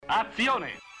Azione!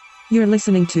 You're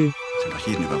listening to Sie doch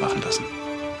jeden überwachen lassen.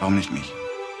 Warum nicht mich?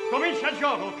 Comincia il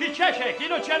gioco! Chi c'è? Chi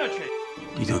non c'è, non c'è!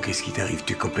 Dis donc, qu'est-ce qui t'arrive?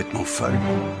 Tu es complètement folle.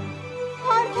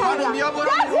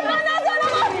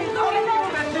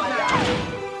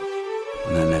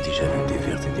 On en a déjà vu des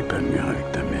vertes et des palmures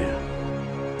avec ta mère.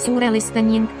 You're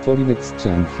listening Foreign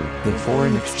exchange. The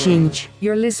Foreign Exchange.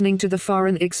 You're listening to the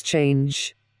Foreign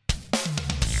Exchange.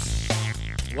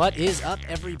 What is up,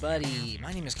 everybody?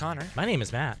 My name is Connor, My name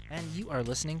is Matt. and you are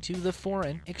listening to The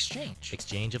Foreign Exchange.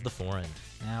 Exchange of the Foreign.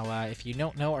 Now, if you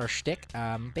don't know our shtick,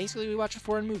 basically we watch a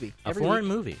foreign movie A every foreign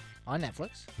week movie. on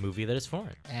Netflix, Movie that is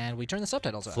foreign. and we turn the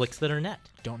subtitles off. Flicks that are net.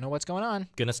 Don't know what's going on,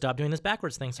 Gonna stop doing this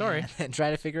backwards thing, sorry. and try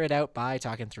to figure it out by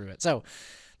talking through it. So,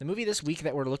 the movie this week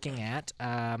that we're looking at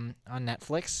on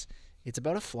Netflix, it's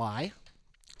about a fly.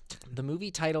 The movie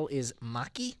title is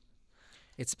Maki.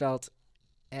 It's spelled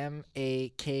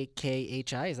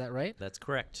Makkhi. Is that right? That's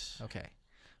correct. Okay,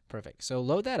 perfect. So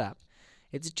load that up.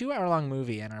 It's a 2-hour-long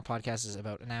movie, and our podcast is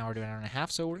about an hour to an hour and a half,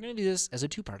 so we're going to do this as a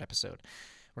 2-part episode.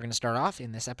 We're going to start off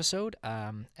in this episode,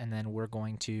 and then we're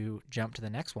going to jump to the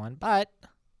next one, but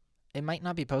it might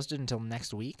not be posted until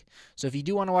next week. So if you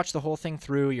do want to watch the whole thing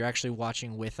through, you're actually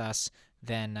watching with us,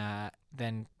 then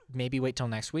maybe wait till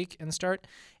next week and start.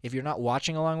 If you're not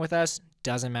watching along with us,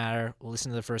 doesn't matter. We'll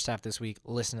listen to the first half this week,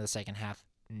 listen to the second half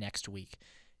next week.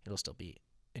 It'll still be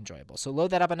enjoyable. So load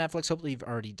that up on Netflix. Hopefully you've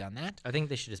already done that. I think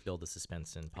they should just build the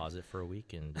suspense and pause it for a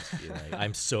week and just be like,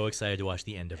 I'm so excited to watch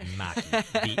the end of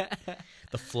Maki,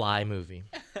 the Fly movie.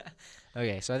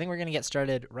 Okay, so I think we're going to get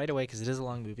started right away because it is a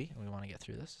long movie and we want to get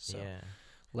through this. So Yeah.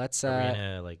 let's Are we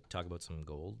gonna like talk about some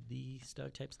Goldie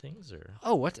stuff types things or?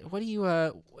 Oh, what do you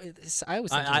I was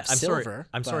thinking of I'm silver. sorry.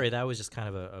 I'm but- sorry. That was just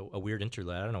kind of a weird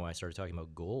interlude. I don't know why I started talking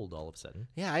about gold all of a sudden.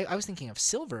 Yeah, I was thinking of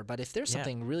silver, but if there's Yeah.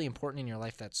 something really important in your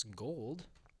life that's gold.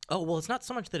 Oh well, it's not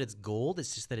so much that it's gold.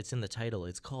 It's just that it's in the title.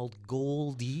 It's called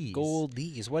Goldies.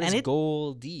 Goldies. What And is it-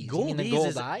 Goldies? You mean the Goldies gold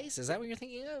is- eyes? Is that what you're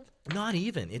thinking of? Not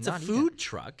even. It's Not a even. food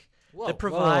truck Whoa, that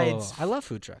provides. whoa. I love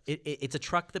food trucks. It's a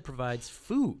truck that provides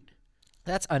food.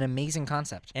 That's an amazing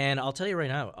concept. And I'll tell you right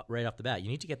now, right off the bat, you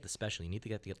need to get the special. You need to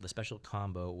get the special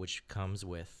combo, which comes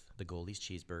with the Goldie's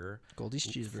cheeseburger. Goldie's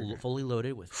cheeseburger. Fully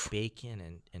loaded with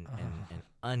bacon and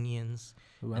onions.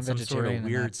 Ooh, I'm and some sort vegetarian of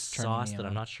and weird that's turning sauce me that I'm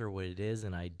on. not sure what it is,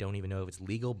 and I don't even know if it's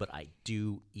legal, but I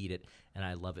do eat it, and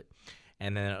I love it.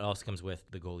 And then it also comes with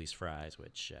the Goldie's fries,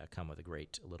 which come with a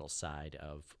great little side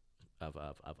of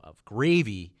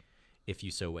gravy, if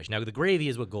you so wish. Now, the gravy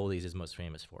is what Goldie's is most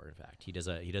famous for. In fact, he does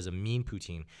a mean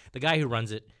poutine. The guy who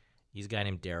runs it, he's a guy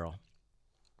named Daryl,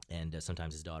 and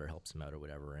sometimes his daughter helps him out or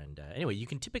whatever. And anyway, you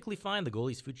can typically find the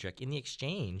Goldie's food truck in the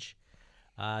Exchange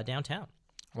downtown.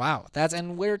 Wow.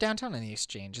 And where downtown in the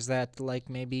Exchange? Is that like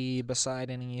maybe beside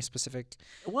any specific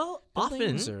Well,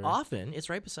 buildings, or- often it's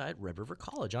right beside Red River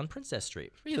College on Princess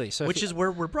Street, Really? So which is where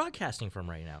we're broadcasting from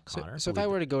right now, Connor. So if I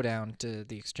were to go down to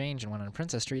the Exchange and went on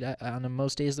Princess Street on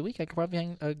most days of the week, I could probably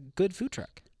find a good food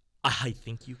truck. I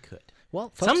think you could. Well,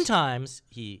 folks, Sometimes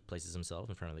he places himself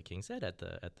in front of the King's Head at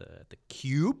the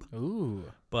Cube, ooh,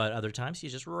 but other times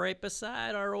he's just right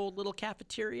beside our old little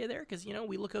cafeteria there because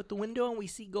we look out the window and we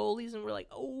see Goldie's and we're like,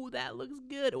 oh, that looks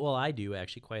good. Well, I do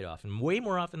actually quite often, way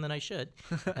more often than I should,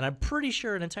 and I'm pretty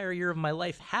sure an entire year of my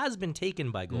life has been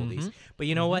taken by Goldie's. But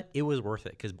you know what? It was worth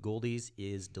it because Goldie's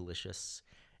is delicious,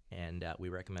 and we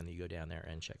recommend that you go down there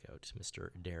and check out Mr.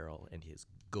 Daryl and his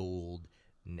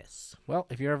goldness. well,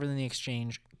 if you're ever in the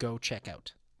Exchange, go check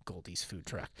out Goldie's food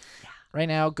truck. Yeah. Right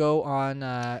now, go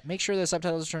on. Make sure the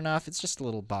subtitles turn off. It's just a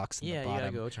little box in the Yeah, you bottom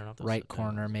gotta go turn off those right subtitles.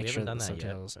 corner. Make We sure haven't the done that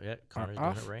subtitles yet. Yeah, Connor's are doing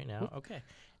off. it right now. Okay.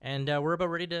 And we're about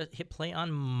ready to hit play on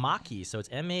Maki. So it's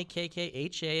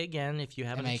Makkhi again. If you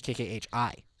haven't.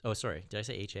 Makkhi. Oh, sorry. Did I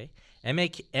say H-A?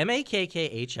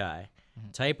 Makkhi.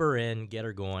 Type her in, get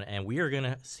her going, and we are going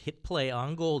to hit play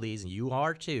on Goldie's, and you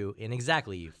are too, in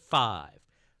exactly 5,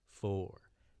 4,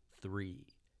 3,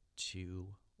 2,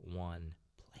 1,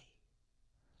 play.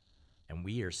 And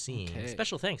we are seeing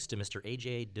special thanks to Mr.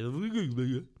 AJ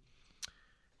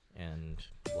and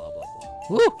blah, blah, blah.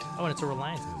 Woo! Oh, and it's a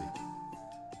Reliance movie.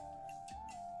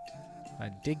 I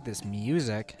dig this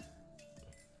music.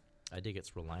 I dig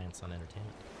its reliance on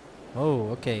entertainment. Oh,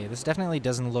 okay. This definitely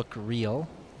doesn't look real.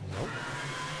 Nope.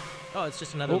 Oh, it's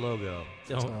just another Oh. logo.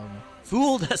 It's, Don't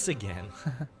fooled us again.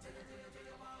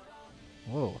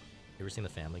 Whoa. You ever seen The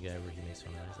Family Guy where he makes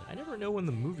fun of that? He's like, I never know when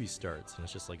the movie starts. And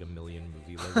it's just like a million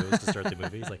movie logos to start the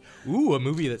movie. He's like, ooh, a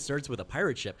movie that starts with a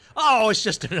pirate ship. Oh, it's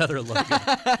just another logo.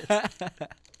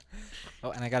 Oh,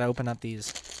 and I gotta open up these.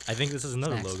 I think this is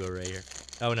another Snacks. logo right here.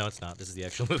 Oh, no, it's not. This is the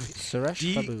actual movie.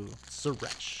 Suresh Babu.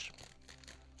 Suresh.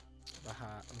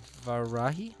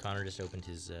 Varahi? Connor just opened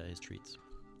his treats.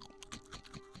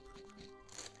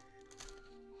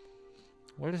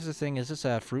 What is this thing? Is this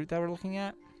a fruit that we're looking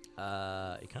at?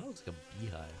 It kind of looks like a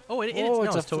beehive. Oh, it's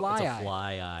a fly it's eye. a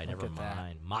fly eye. Never Look at that.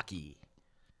 mind. Maki.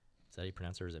 Is that how you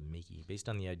pronounce it, or is it Mickey? Based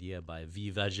on the idea by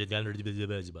V.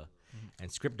 Vajidandra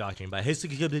and script doctoring by Is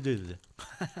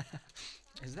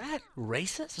that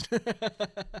racist?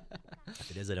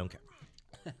 If it is, I don't care.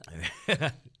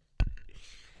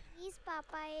 Please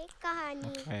papa एक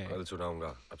कहानी Hey. कल सुनाऊंगा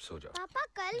अब सो जाओ पापा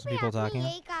कल Some भी people आपने talking?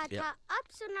 यही कहा Yep. था अब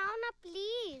सुनाओ ना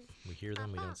please We hear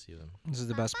them, we don't see them. This is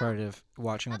the best part of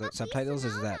watching with the subtitles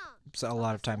is that a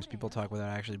lot of times people talk without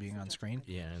actually being on screen.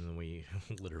 Yeah, and then we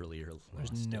literally are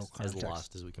There's lost, no as context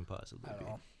lost as we can possibly At be.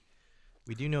 all.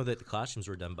 We do know that the costumes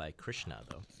were done by Krishna,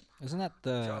 though. Isn't that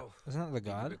the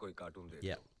god? कोई cartoon देख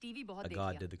Yeah, TV बहुत a देख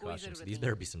god लिया, did the कोई costumes. जरूरत These नहीं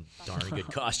better है। be some darn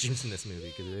good costumes in this movie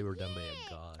because they were done by a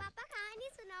god. पापा कहानी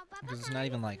सुनाओ पापा Because it's not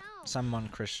even like someone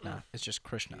Krishna. It's just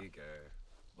Krishna. ठीक है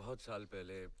बहुत साल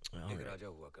पहले एक Alright. राजा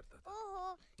हुआ करता था ओहो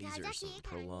These राजा are की some एक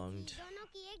रानी prolonged थी दोनों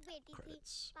की एक बेटी थी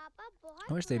credits. पापा बहुत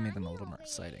I wish they made them a पुरानी little हो more गई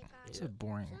exciting. है It's a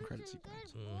boring सुन credit सुनकर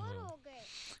sequence. बोर हो गए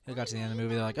They got to the end of the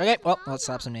movie, they're like, okay, well, let's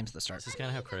slap some names at the start. This is kind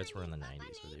of how credits were in the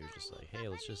 90s, where they were just like, hey,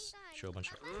 let's just show a bunch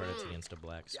of credits against a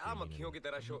black क्या screen. मक्खियों की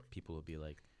तरह And show people would be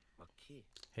like, मक्खी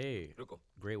hey, रुको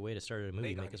great way to start a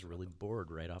movie, make us कहानी really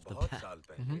bored right off the बहुत bat. साल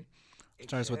पहले एक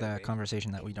Starts with शहर a में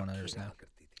conversation that we don't मक्खी understand. रहा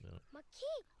करती थी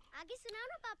मक्खी आगे सुनाओ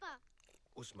ना पापा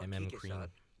उस MM मक्खी के Cream. साथ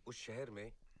उस शहर में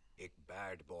एक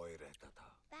बैड बॉय रहता था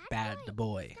Bad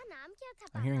boy. उसका नाम क्या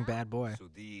था I'm hearing पापा? bad boy.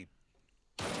 Sudeep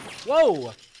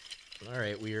Whoa! All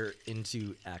right, we are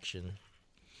into action.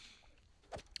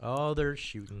 Oh, they're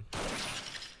shooting.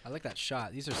 I like that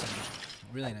shot. These are some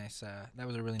really nice. That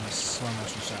was a really nice slow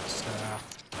motion shot to start off.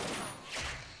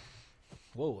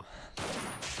 Whoa!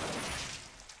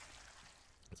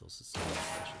 There's also some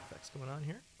special effects going on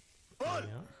here. Yeah.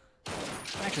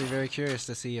 I'm actually very curious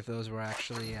to see if those were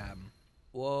actually.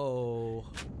 Whoa.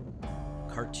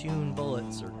 Cartoon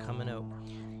bullets are coming out.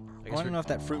 I want to know if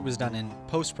that fruit was done in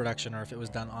post production or if it was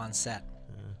done on set.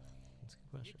 That's a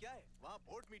good question.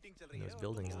 And those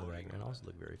buildings in the background also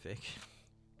look very fake.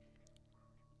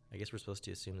 I guess we're supposed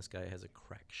to assume this guy has a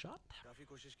crack shop.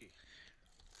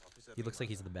 He looks like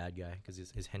he's the bad guy because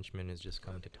his henchman has just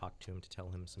come to talk to him to tell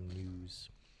him some news.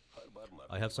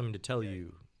 I have something to tell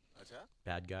you,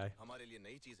 bad guy.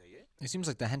 It seems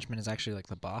like the henchman is actually like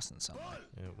the boss in some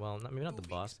way. Well, maybe not the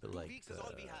boss, but like the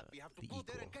equal.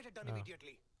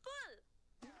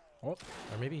 Oh. Or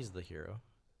maybe he's the hero.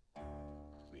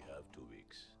 We have 2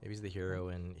 weeks Maybe he's the hero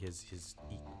and his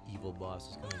evil boss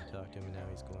is coming to talk to him and now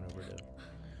he's going over to...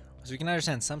 So we can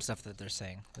understand some stuff that they're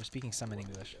saying. They're speaking some in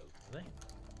English. Are they?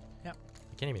 Yep.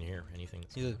 I can't even hear anything.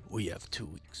 He's like, we have 2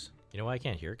 weeks. You know why I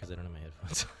can't hear? Because I don't have my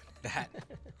headphones on.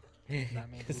 That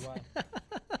may be why.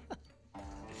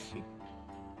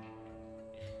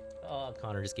 Oh,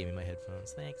 Connor just gave me my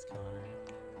headphones. Thanks, Connor.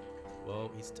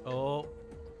 Whoa, he's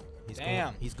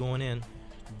Damn. He's going in.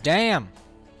 Damn!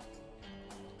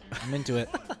 I'm into it.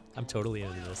 I'm totally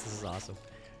into this. This is awesome.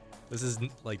 This is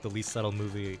like the least subtle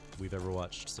movie we've ever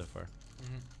watched so far.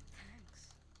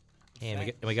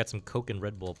 And we got some Coke and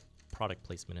Red Bull product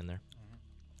placement in there.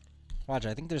 Watch,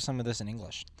 I think there's some of this in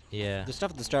English. Yeah, The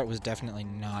stuff at the start was definitely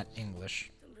not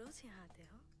English.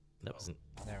 that wasn't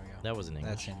There we go. that wasn't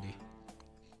English. That's Hindi.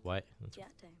 Why? That's,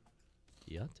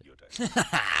 yeah.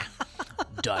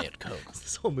 Diet Coke. Is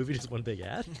this whole movie just one big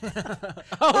ad?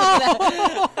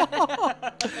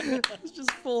 It's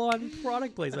just full on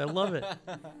product place. I love it.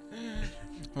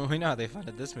 Well, we know how they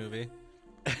funded this movie.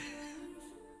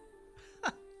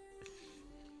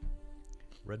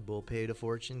 Red Bull paid a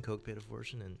fortune, Coke paid a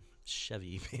fortune, and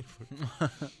Chevy paid for.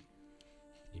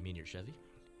 You mean your Chevy?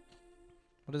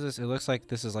 What is this? It looks like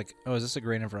this is like. Oh, is this a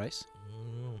grain of rice?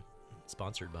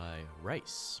 Sponsored by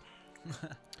Rice.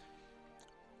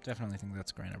 Definitely think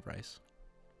that's grain of rice.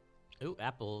 Oh,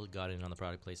 Apple got in on the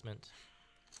product placement.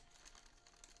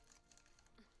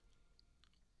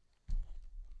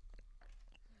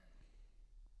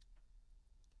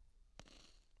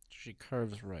 She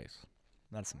carves rice.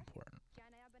 That's important.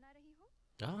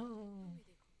 Oh.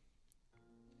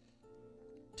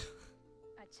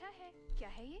 अच्छा है क्या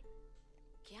है ये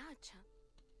क्या अच्छा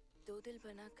दो दिल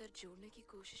बनाकर जोड़ने की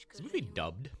कोशिश कर Is this movie रही हूँ,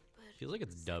 dubbed? पर Feels like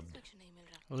it's dubbed. satisfaction नहीं मिल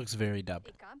रहा। It looks very dubbed.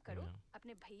 एक काम करो Yeah.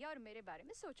 अपने भैया और मेरे बारे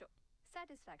में सोचो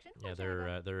satisfaction Yeah, हो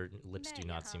जाएगा। their lips do मैं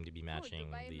not यहाँ seem to be हूँ matching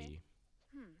दुबई the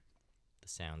में। the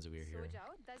sounds we are so hearing.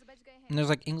 जाओ 10 बज गए And हैं there's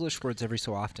like English words every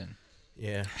so often.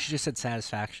 Yeah. She just said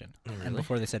satisfaction. Oh, And really?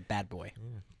 before they said bad boy.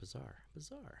 Yeah, bizarre.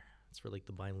 It's for like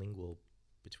the bilingual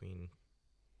between.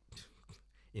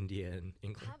 India and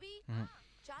England. भाभी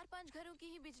 4-5 घरों की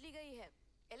ही बिजली गई है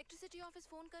electricity office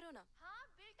phone करो ना हाँ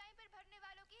bill time पर भरने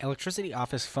वालों की Electricity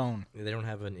office phone. They don't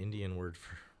have an Indian word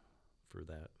for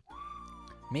that.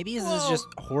 Maybe this is just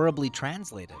horribly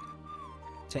translated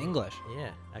to English.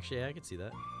 Yeah, actually, I could see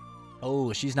that.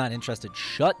 Oh, she's not interested.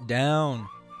 Shut down.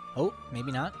 Oh,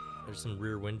 maybe not. There's some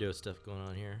rear window stuff going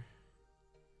on here.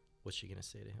 What's she gonna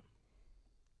say to him?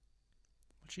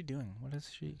 What's she doing? What is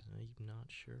she? I'm not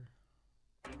sure.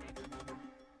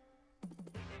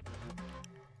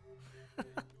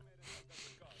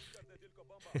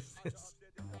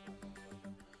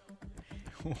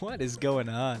 What is going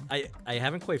on? I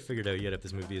haven't quite figured out yet if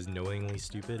this movie is knowingly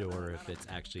stupid or if it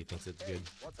actually thinks it's good.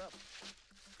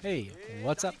 Hey,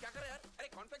 what's up?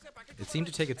 It seemed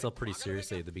to take itself pretty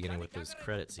seriously at the beginning with those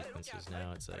credit sequences.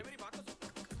 Now it's like,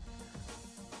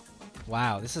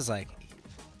 Wow, this is an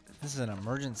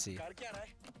emergency.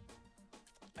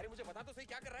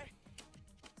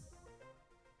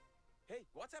 Hey,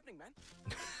 what's happening, man?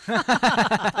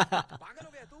 पागल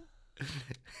हो गया तू?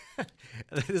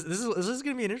 this is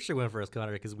gonna be an interesting one for us,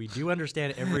 Connor, because we do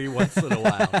understand every once in a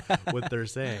while what they're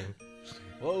saying.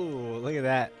 Whoa, look at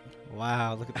that.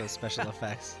 Wow, look at those special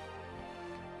effects.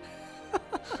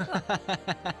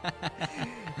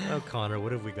 Oh, Connor,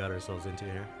 what have we got ourselves into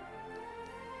here?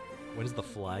 When does the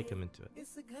fly come into it?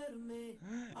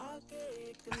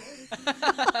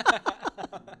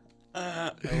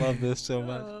 I love this so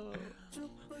much.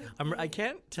 I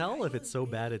can't tell if it's so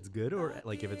bad it's good, or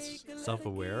like if it's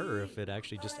self-aware, or if it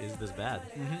actually just is this bad.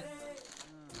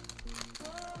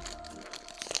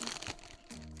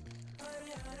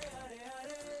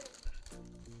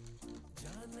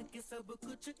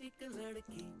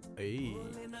 Hey.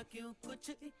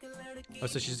 Oh,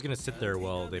 so she's gonna sit there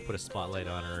while they put a spotlight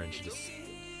on her, and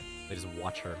they just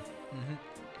watch her.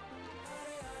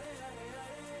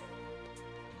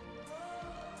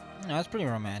 No, that's pretty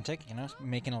romantic, you know,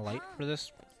 making a light for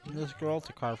this girl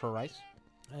to carve her rice.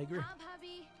 I agree. हाँ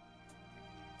भाभी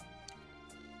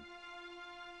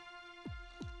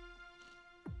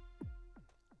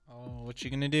Oh, what you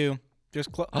gonna do?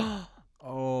 Just close.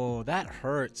 Oh, that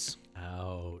hurts.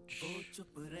 Ouch.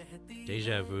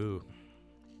 Deja vu.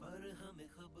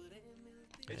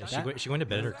 Is she going to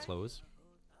bed in her clothes?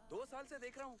 2 साल से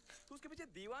देख रहा हूँ तू उसके पीछे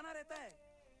दीवाना रहता है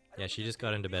Yeah, she just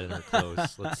got into bed in her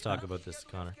clothes. Let's talk about this,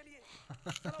 Connor.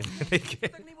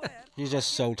 She's just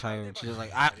so tired. She's just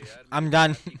like, I'm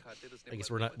done. I guess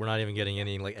we're not even getting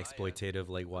any like exploitative,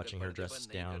 like watching her dress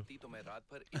down. This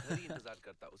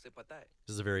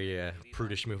is a very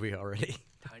prudish movie already.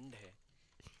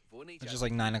 It's just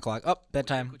like 9 o'clock. Oh,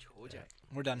 bedtime.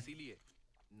 We're done.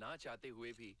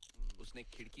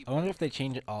 I wonder if they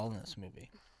change it all in this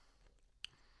movie.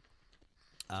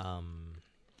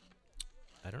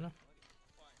 I don't know.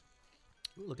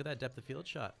 Ooh, look at that depth of field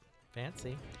shot.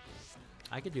 Fancy.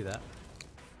 I could do that.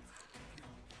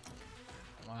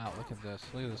 Wow, look at this.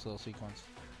 Look at this little sequence.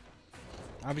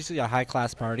 Obviously a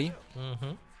high-class party.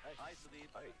 Mm-hmm.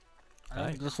 I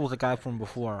think this was the guy from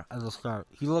before at the start.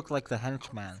 He looked like the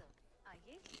henchman.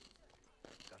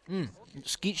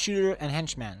 Skeet shooter and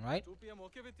henchman, right?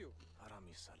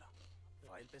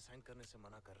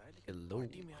 Hello.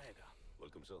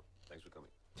 Welcome, sir. Thanks for coming.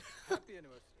 Happy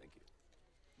anniversary. Thank you.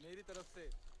 मेरी तरफ से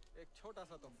एक छोटा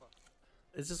सा तोहफा.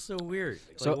 It's just so weird.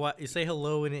 So- Like, what, you say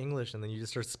hello in English and then you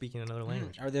just start speaking another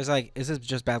language. Or there's like, is this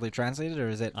just badly translated, or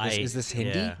is it? Is this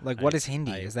Hindi? yeah, Like, what I- is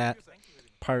Hindi? Is that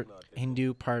part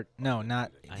Hindu, part no,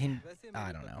 not Hindi?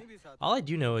 I don't know. All I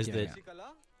do know is Yeah, that,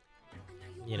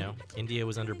 you know, India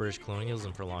was under British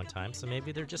colonialism for a long time, so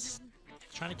maybe they're just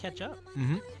trying to catch up.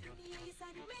 Mm-hmm.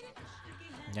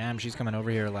 Damn, she's coming over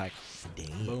here like,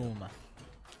 boom.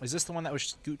 Is this the one that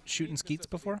was shooting skeets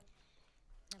before?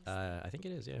 I think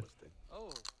it is, yeah. Oh,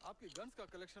 आपकी guns का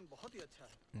collection बहुत ही अच्छा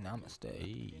है. Namaste.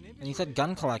 Hey. And you said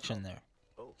gun collection there.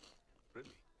 Oh,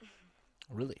 really?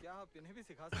 Really? क्या आप इन्हें भी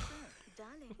सिखा सकते हैं?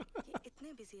 डार्लिंग ये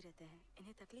इतने बिजी रहते हैं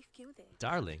इन्हें तकलीफ क्यों दे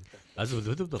Darling.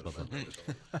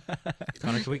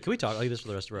 Connor, can we talk like this for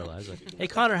the rest of our lives? Like, hey,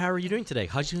 Connor, how are you doing today?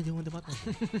 How'd you doing?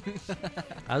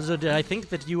 I think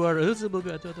that you are. It's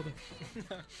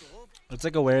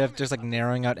like a way of just like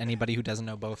narrowing out anybody who doesn't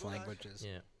know both languages.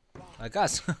 Yeah. Like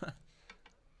us.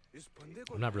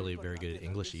 I'm not really very good at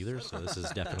English either, so this is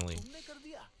definitely.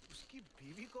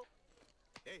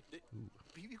 I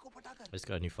just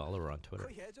got a new follower on Twitter.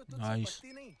 Nice.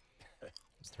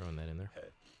 Just throwing that in there.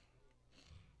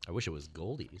 I wish it was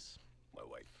Goldie's. My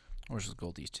wife. Or just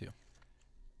Goldies too.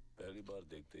 पहली बार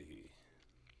देखते ही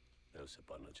मैं उसे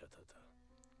पाना चाहता था.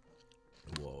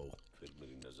 Whoa. फिर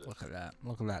मेरी नजर Look at that.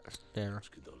 Look at that stare.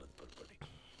 उसकी दौलत पर पड़ी.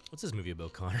 What's this movie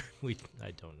about, Connor? I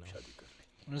don't know. शादी कर ली.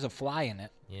 There's a fly in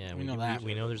it. Yeah, we know that.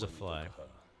 We know there's a fly.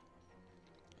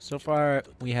 So far,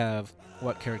 we have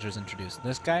what characters introduced?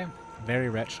 This guy, very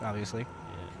rich, obviously.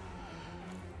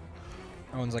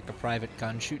 Yeah. Owns like a private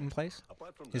gun shooting place.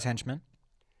 His henchman.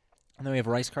 And then we have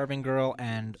Rice Carving Girl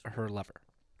and her lover.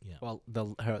 Yeah. Well,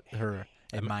 her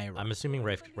admirer. I'm assuming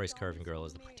Rice Carving Girl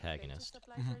is the protagonist.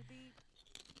 Mm-hmm.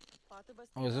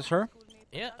 Oh, is this her?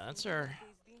 Yeah, that's her.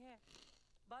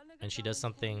 And she does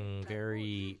something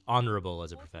very honorable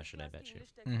as a profession, I bet you.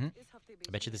 Mm-hmm.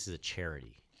 I bet you this is a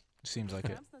charity. Seems like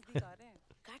it.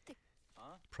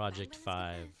 Project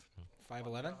 5.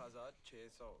 511?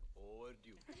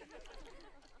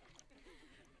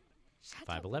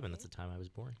 511, that's the time I was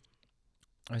born.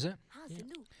 Is it?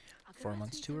 4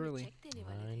 months too early.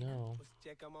 I know.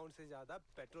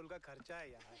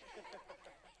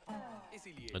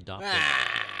 Adopted.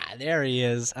 Ah, there he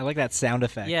is. I like that sound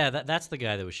effect. Yeah, that's the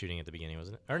guy that was shooting at the beginning,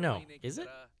 wasn't it? Or no, is it?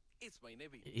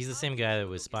 He's the same guy that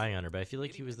was spying on her, but I feel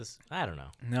like he was this. I don't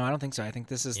know. No, I don't think so. I think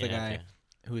this is the Yeah, guy okay.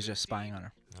 who was just spying on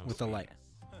her with the light.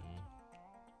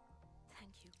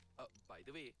 By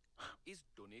the way, इस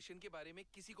donation के बारे में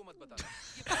किसी को मत बताना.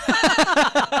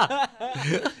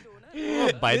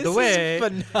 By the way,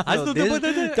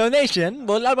 this donation.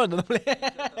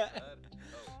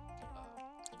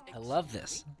 I love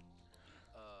this.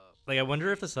 Like, I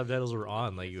wonder if the subtitles were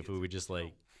on. Like, if we would just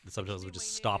like the subtitles would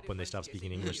just stop when they stop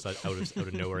speaking English out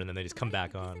of nowhere, and then they just come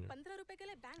back on.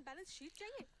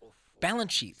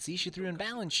 Balance sheet. See, she threw in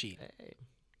balance sheet.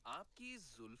 आपकी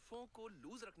जुल्फों को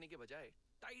loose रखने के बजाय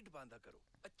tight बांधा करो.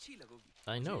 अच्छी लगोगी.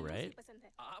 I know, right?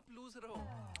 आप लूज रहो.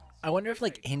 I wonder if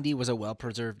like Hindi was a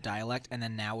well-preserved dialect, and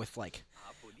then now with like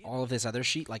all of this other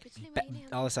shit, like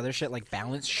all this other shit, like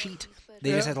balance sheet,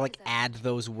 they just had to like add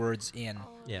those words in.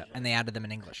 Yeah. And they added them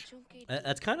in English.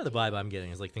 That's kind of the vibe I'm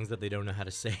getting. Is like things that they don't know how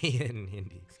to say in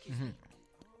Hindi. Mm-hmm.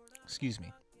 Excuse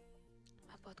me.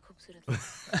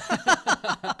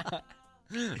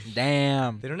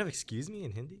 Damn. They don't have "excuse me"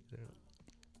 in Hindi.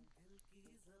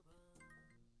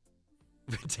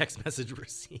 Text message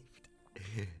received.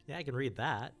 Yeah, I can read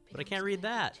that, but I can't read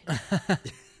that.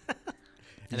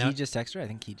 Did he just text her? I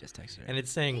think he just texted her. And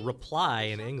it's saying reply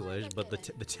in English, but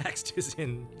the text is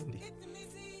in Hindi.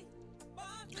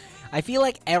 I feel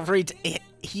like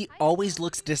he always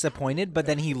looks disappointed, but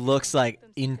then he looks like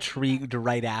intrigued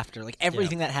right after. Like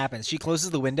everything that happens, she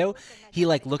closes the window, he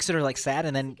like looks at her like sad,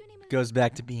 and then goes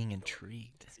back to being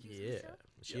intrigued. Yeah,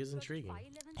 she is intriguing.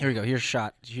 Here we go. Here's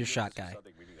shot guy.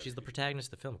 She's the protagonist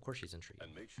of the film. Of course, she's intriguing.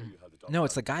 No,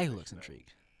 it's the guy who looks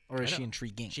intrigued. Or is she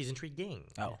intriguing? She's intriguing.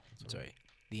 Oh, sorry.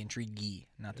 The intriguee,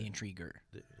 not the intriguer.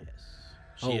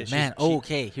 Yes.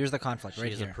 Okay. Here's the conflict right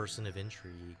here. here. She is a person of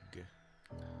intrigue.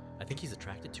 I think he's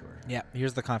attracted to her. Yeah,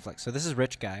 here's the conflict. So this is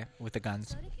rich guy with the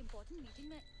guns.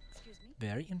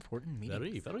 Very important meeting.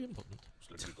 Very important.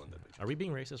 Are we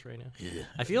being racist right now? Yeah.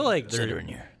 I feel like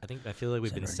I feel like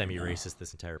we've been semi-racist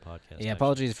this entire podcast. Yeah,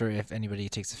 apologies for if anybody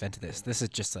takes offense to this. This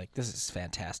is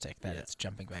fantastic that it's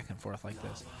jumping back and forth like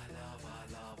this.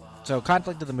 So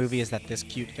conflict of the movie is that this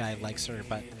cute guy likes her,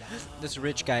 but this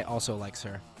rich guy also likes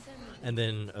her. And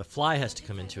then a fly has to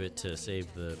come into it to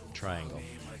save the triangle.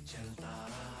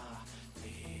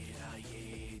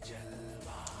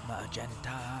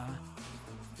 Magenta.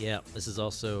 Yeah, this is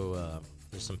also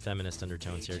there's some feminist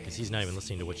undertones here because he's not even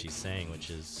listening to what she's saying, which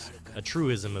is a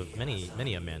truism of many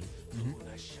a men. Mm-hmm.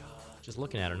 Just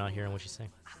looking at her, not hearing what she's saying.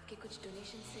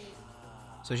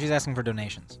 So she's asking for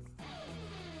donations.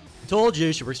 I told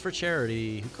you she works for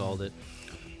charity. Who called it?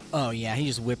 Oh yeah, he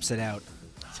just whips it out.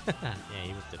 Yeah,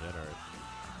 he whipped it out already.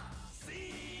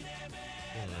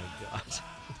 Oh my god,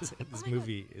 this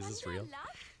movie is this real?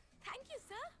 Thank you,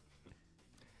 sir.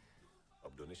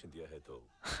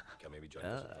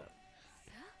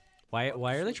 Why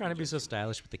are they trying to be so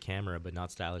stylish with the camera but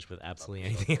not stylish with absolutely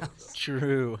anything else?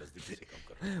 True.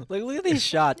 Like, look at these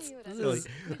shots.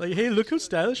 Like, hey, look how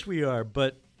stylish we are,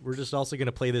 but we're just also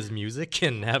gonna play this music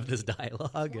and have this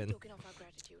dialogue and.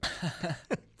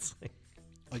 It's like,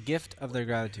 a gift of their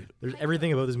gratitude. There's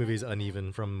everything about this movie is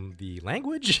uneven, from the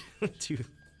language to.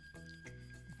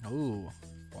 Oh,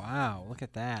 wow! Look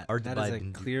at that. Art That is a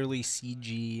clearly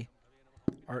CG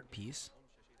art piece.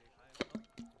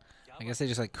 I guess they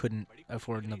just like couldn't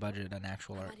afford in the budget an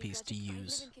actual art piece to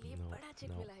use.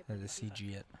 No. Or to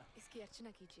CG it.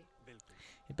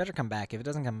 It better come back. If it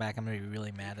doesn't come back, I'm gonna be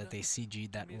really mad that they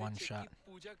CG'd that one shot.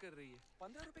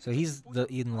 So he's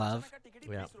in love.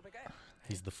 Yeah.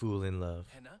 He's the fool in love.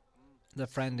 The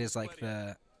friend is like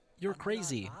the, you're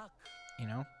crazy, you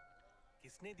know?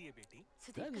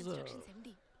 That is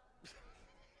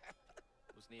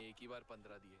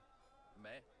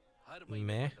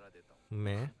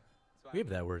Meh. We have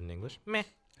that word in English. Meh.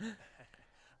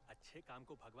 अच्छे काम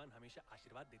को भगवान हमेशा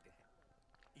आशीर्वाद देते हैं।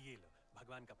 ये लो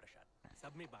भगवान का प्रसाद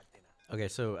सब में बांट देना। Okay,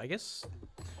 so I guess.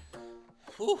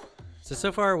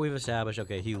 So far we've established,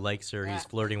 okay, he likes her, he's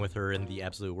flirting with her in the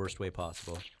absolute worst way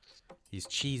possible. He's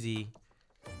cheesy.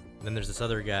 And then there's this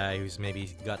other guy who's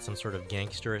maybe got some sort of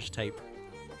gangsterish type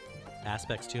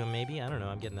aspects to him, maybe? I don't know,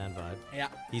 I'm getting that vibe. Yeah.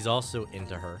 He's also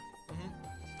into her.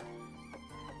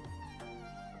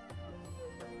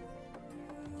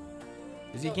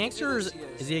 Is he a gangster or is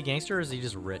he a gangster or is he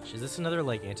just rich? Is this another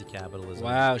like anti-capitalism?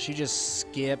 Wow, she just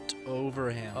skipped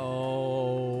over him.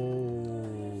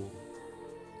 Oh.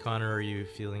 Connor, are you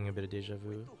feeling a bit of deja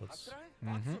vu? I'm sorry,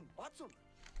 man.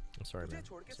 Sorry.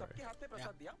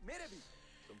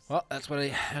 Well, that's what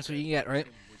you get, right?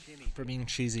 For being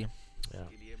cheesy. Yeah.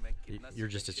 You're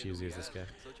just as cheesy as this guy.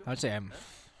 I would say I'm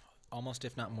almost,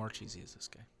 if not more cheesy as this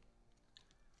guy.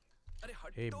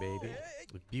 Hey, baby.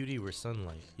 With beauty or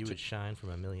sunlight, you would shine from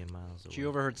a million miles away. She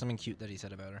overheard something cute that he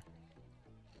said about her.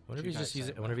 I wonder if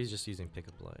he's just using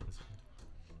pickup lines.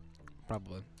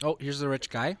 Probably. Oh, here's the rich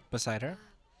guy beside her.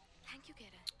 Thank you,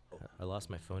 Kara. I lost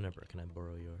my phone number. Can I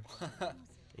borrow yours?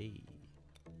 Hey.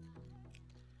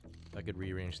 If I could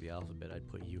rearrange the alphabet, I'd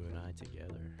put you and I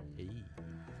together. Hey.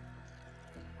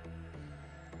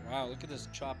 Wow, look at this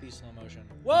choppy slow motion.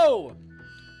 Whoa!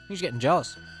 He's getting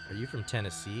jealous. Are you from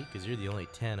Tennessee? Because you're the only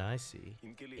 10 I see.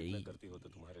 Hey.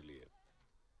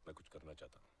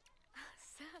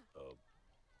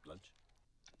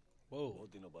 Whoa.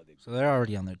 So they're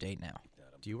already on their date now.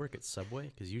 Do you work at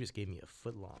Subway? Because you just gave me a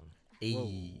foot long.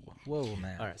 Hey. Whoa,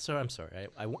 man. All right, so I'm sorry.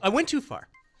 I went too far.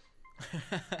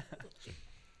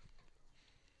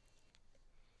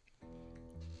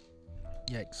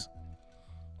 Yikes.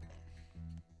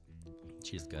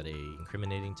 She's got a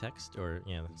incriminating text, or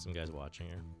yeah, some guy's watching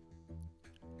her.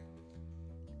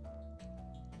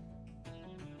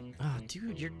 Ah,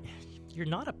 dude, you're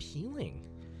not appealing.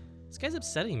 This guy's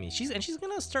upsetting me. She's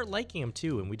gonna start liking him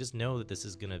too, and we just know that this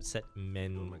is gonna set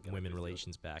women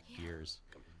relations back years.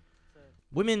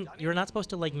 Women, you're not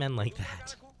supposed to like men like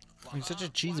that. He's such a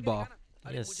cheeseball.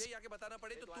 Yes.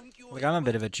 Like, I'm a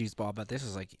bit of a cheeseball, but this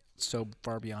is like so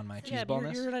far beyond my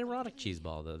cheeseballness. You're an ironic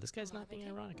cheeseball though. This guy's not being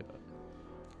ironic about it.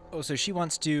 Oh, so she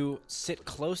wants to sit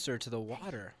closer to the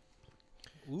water.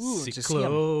 Ooh, sit to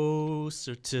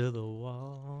closer to the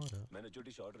water.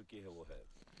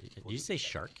 Did you say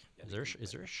shark? Is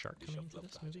there a shark coming into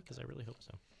this movie? Because I really hope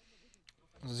so.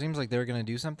 It seems like they're gonna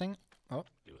do something. Oh,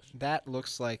 that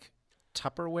looks like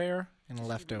Tupperware and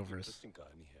leftovers.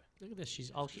 Look at this.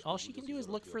 She's all she can do is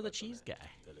look for the cheese guy.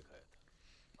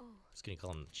 Oh. I'm just gonna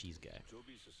call him the cheese guy.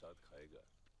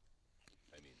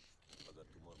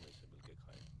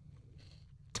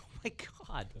 Oh my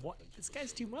god! What? This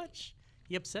guy's too much.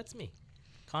 He upsets me.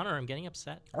 Connor, I'm getting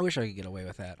upset. I wish I could get away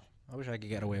with that. I wish I could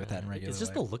get away with that in regular It's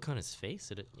just life. the look on his face.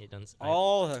 It doesn't.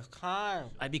 All the time.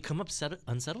 I become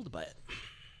unsettled by it.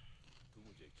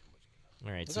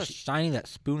 All right. Look So how shiny that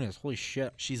spoon is. Holy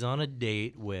shit. she's on a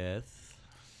date with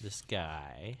this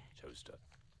guy. Toaster.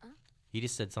 He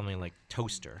just said something like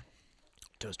toaster.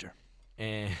 Toaster.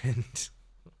 And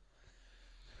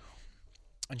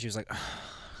she was like, I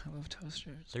love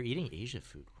toasters. they're eating Asia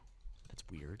food. That's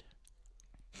weird.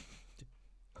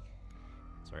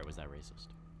 Sorry, was that racist?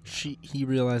 He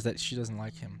realized that she doesn't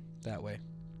like him that way.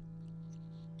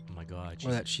 Oh my god. Or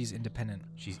that she's independent.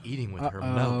 She's eating with her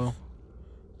mouth.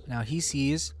 Now he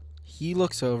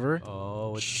looks over.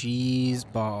 Oh, it's cheese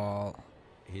ball.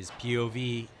 his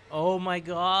POV. Oh my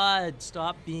god,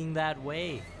 stop being that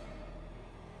way.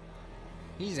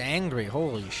 He's angry.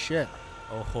 Holy shit.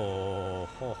 Oh, ho,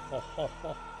 ho, ho, ho,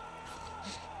 ho.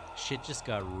 Shit just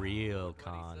got real,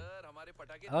 Con.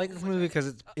 I like this movie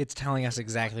because it's telling us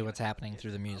exactly what's happening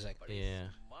through the music. Yeah.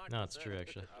 No, it's true,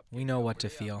 actually. We know what to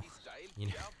feel. You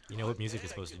know what music is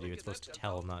supposed to do? It's supposed to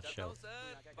tell, not show.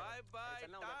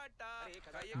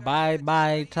 Bye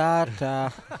bye,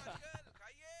 Tata.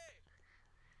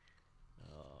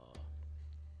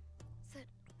 Sir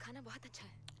खाना बहुत अच्छा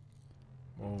है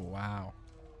Oh, wow.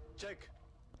 Check.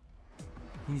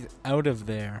 He's out of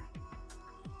there.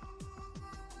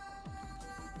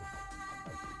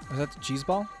 Is that the cheese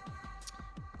ball?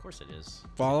 Of course it is.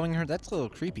 Following her? That's a little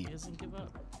creepy. He doesn't give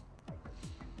up.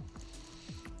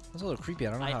 That's a little creepy.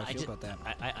 I don't know how I feel about that.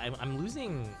 I'm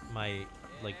losing my,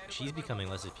 like, she's becoming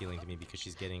less appealing to me because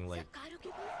she's getting, like,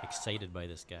 excited by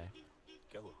this guy.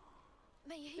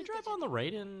 They drive on the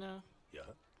right in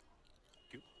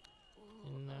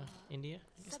India?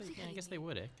 I guess they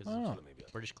would, because Oh.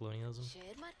 British colonialism.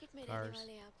 Cars.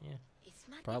 Yeah.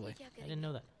 Probably. I didn't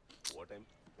know that.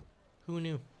 Who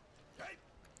knew?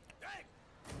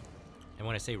 And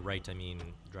when I say right, I mean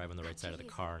drive on the right side of the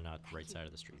car, not right side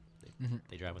of the street.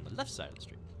 They drive on the left side of the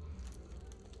street.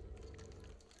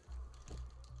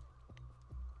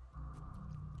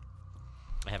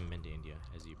 I haven't been to India,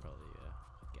 as you probably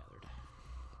gathered.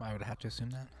 I would have to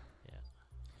assume that. Yeah.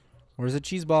 Where's the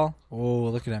cheese ball? Oh,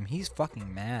 look at him. He's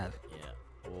fucking mad.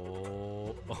 Yeah.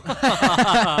 Oh.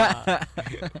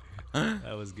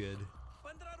 That was good.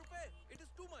 15 रुपए, it is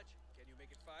too much. Can you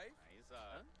make it 5? नहीं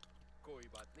sir, कोई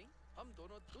बात नहीं. हम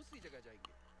दोनों दूसरी जगह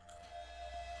जाएंगे.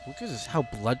 Look at how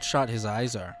bloodshot his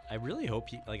eyes are. I really hope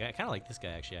he, I kind of like this guy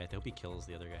actually. I hope he kills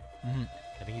the other guy.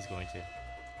 I think he's going to.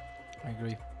 I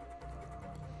agree.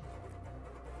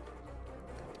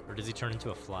 Or does he turn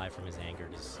into a fly from his anger?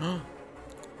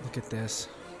 Look at this.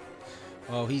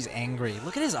 Oh, he's angry.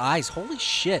 Look at his eyes. Holy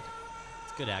shit.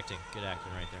 It's good acting. Good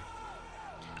acting right there.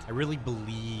 I really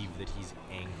believe that he's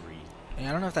angry.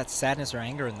 I don't know if that's sadness or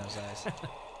anger in those eyes.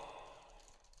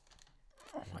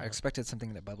 I expected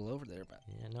something to bubble over there, but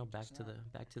yeah, no. Back to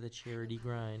the charity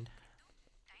grind.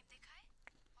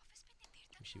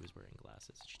 She was wearing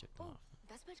glasses. She took them off.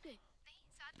 10 बज गए.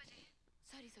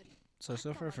 Sorry.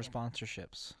 so far for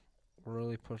sponsorships, we're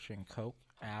really pushing Coke,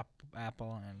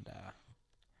 Apple, and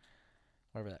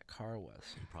whatever that car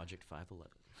was. Project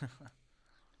 511.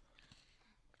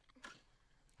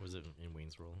 Was it in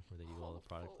Wayne's World where they do all the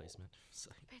product placement? It's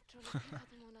like,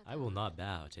 I will not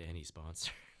bow to any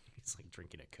sponsor. He's like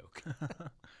drinking a Coke.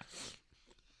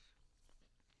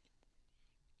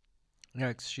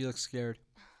 Yeah, she looks scared.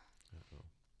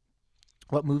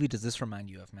 What movie does this remind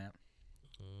you of, Matt?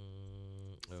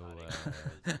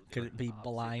 Could it be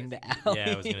Blind Alley?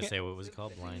 Yeah, I was gonna say, what was it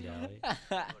called? Blind Alley. Oh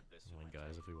my god,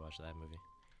 as if we watched that movie.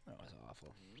 That was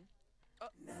awful.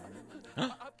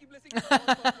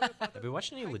 Have we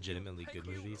watched any legitimately good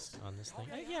movies on this thing?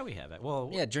 Yeah, we have. Well,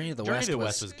 yeah, Journey to the Journey West. to the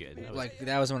West was good.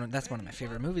 That's one of my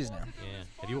favorite movies now. Yeah.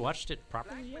 Have you watched it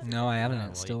properly yet? No, I haven't. No,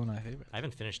 It's still one of my favorites. I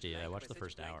haven't finished it yet. I watched the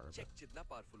first hour. But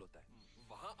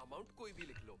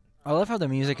I love how the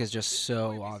music is just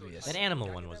so obvious. that animal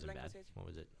one wasn't bad. What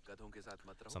was it?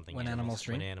 Something. When Animals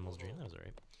Dream? When Animals Dream. That was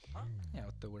alright. Yeah,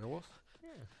 with the werewolf.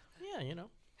 Yeah, you know.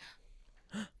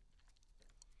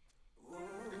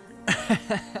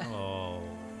 Oh.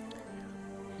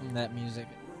 That music.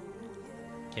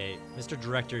 Okay, Mr.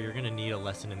 Director, you're gonna need a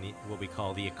lesson in what we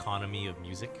call the economy of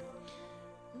music.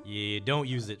 You don't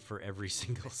use it for every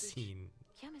single scene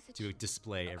to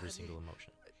display every single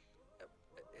emotion.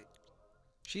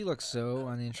 She looks so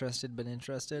uninterested but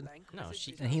interested. No,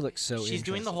 and he looks so. She's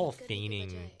doing the interested. whole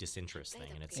feigning disinterest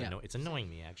thing, and it's annoying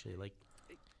me actually. Like,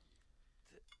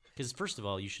 because first of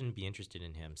all, you shouldn't be interested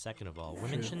in him. Second of all,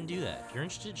 women shouldn't do that. If you're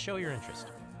interested, show your interest.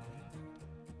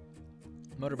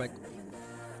 Motorbike.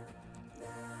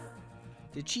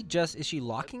 Is she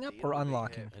locking up or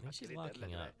unlocking? I think she's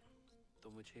locking up.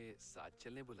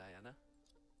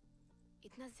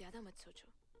 इतना ज़्यादा मत सोचो.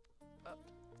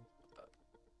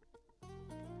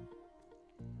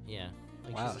 Yeah.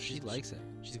 Like Wow, she likes it.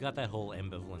 She's got that whole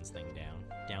ambivalence thing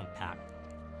down packed.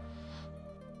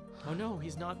 Oh no,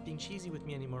 he's not being cheesy with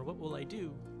me anymore. What will I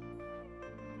do?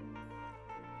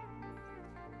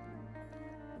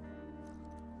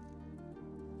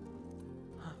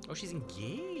 Oh, she's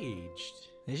engaged.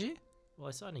 Is she? Well,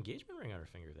 I saw an engagement ring on her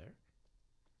finger there.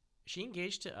 Is she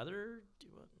engaged to other?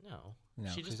 No. No,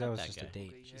 she because just that met was that just guy. a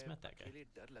date. She's met that guy.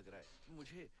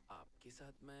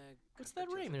 What's that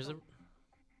ring? There's a.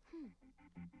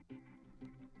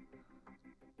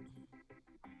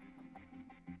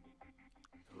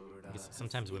 I guess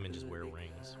sometimes women just wear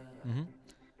rings. Mm-hmm.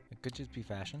 It could just be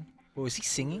fashion. Oh, is he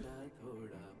singing?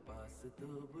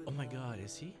 Oh my God,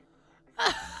 is he?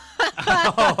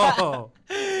 Oh.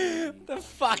 The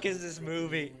fuck is this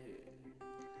movie?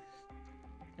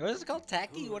 What is it called?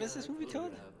 Tacky? What is this movie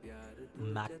called?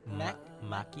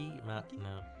 Monkey?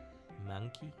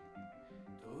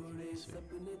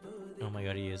 Oh my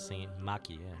God, he is singing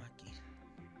Maki, yeah.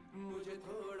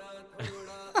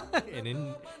 And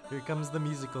here comes the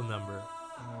musical number.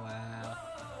 Oh, wow.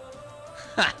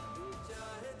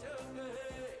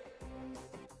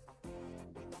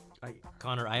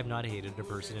 Connor, I have not hated a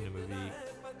person in a movie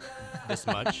this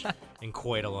much in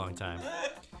quite a long time.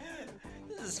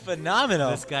 This is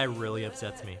phenomenal. This guy really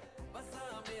upsets me.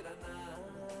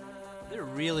 They're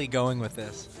really going with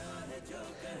this.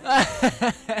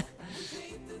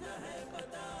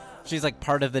 She's like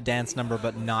part of the dance number,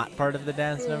 but not part of the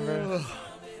dance number.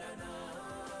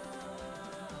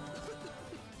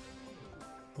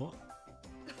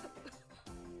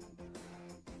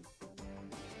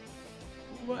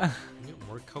 What?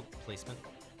 More Coke placement.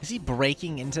 Is he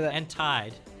breaking into that? And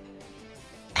Tide.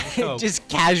 Just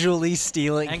casually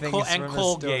stealing and things from and the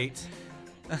Colgate. store.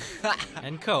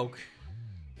 and Coke.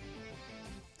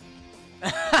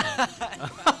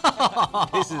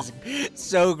 This is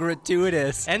so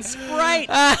gratuitous. And Sprite.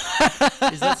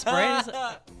 Is that Sprite?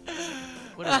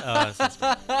 What is? Oh, it's not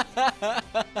Sprite.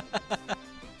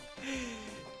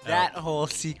 That whole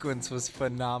sequence was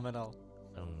phenomenal.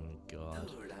 Oh my god.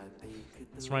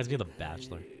 This reminds me of The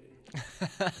Bachelor.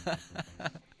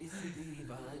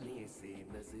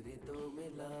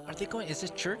 Are they going? Is this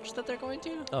church that they're going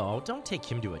to? Oh, don't take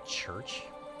him to a church.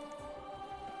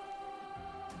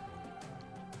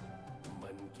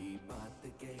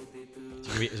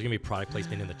 Is there gonna be product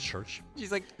placement in the church?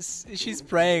 She's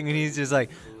praying, and he's just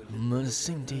like, I'm gonna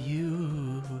sing to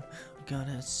you.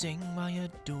 Gonna sing while you're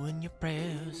doing your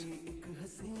prayers.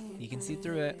 You can see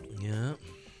through it. Yeah.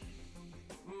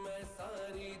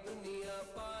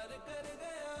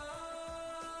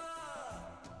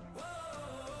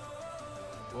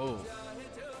 Whoa.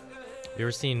 You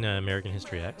ever seen American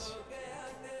History X?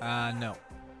 No.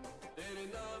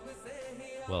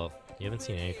 Well, you haven't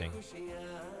seen anything.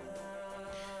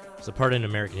 There's a part in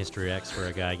American History X where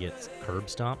a guy gets curb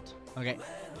stomped. Okay.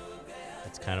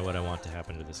 That's kind of what I want to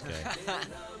happen to this guy.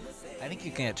 I think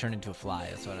you can get turned into a fly.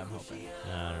 That's what I'm hoping.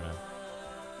 I don't know.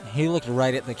 He looked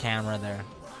right at the camera there.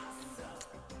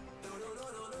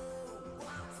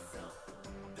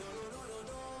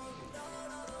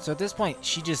 So at this point,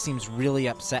 she just seems really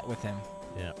upset with him.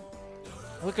 Yeah.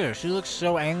 Look at her. She looks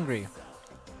so angry.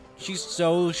 She's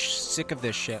so sick of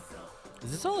this shit.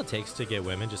 Is this all it takes to get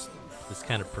women? Just this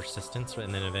kind of persistence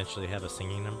and then eventually have a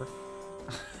singing number?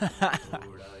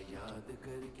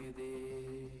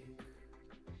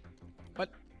 What?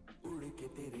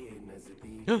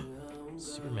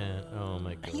 Superman. Oh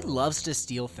my god. He loves to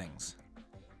steal things.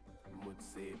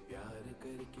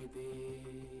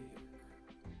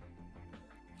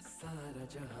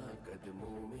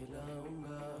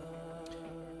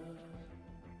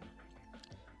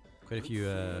 Quite a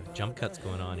few jump cuts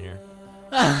going on here.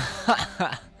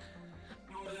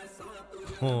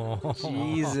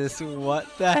 Jesus, what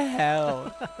the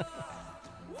hell?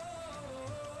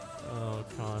 Oh,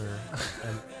 Connor.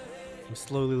 I'm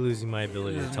slowly losing my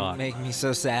ability to talk. Make me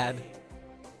so sad.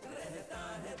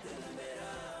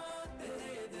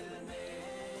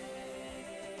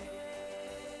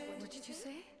 What did you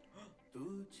say?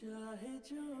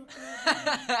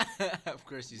 Of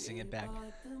course you sing it back.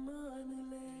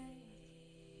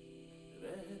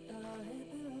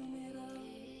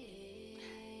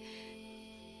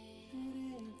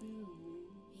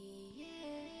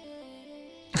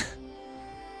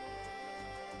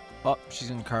 Oh, she's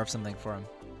gonna carve something for him.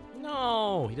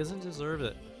 No, he doesn't deserve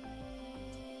it.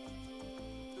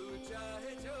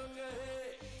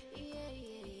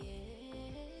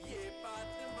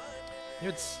 You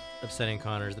know what's upsetting,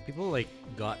 Connor, is that people like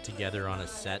got together on a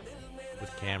set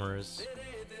with cameras.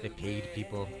 They paid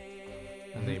people,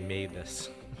 and they made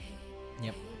this.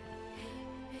 Yep.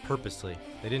 Purposely.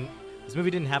 They didn't. This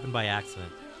movie didn't happen by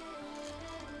accident.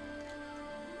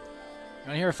 You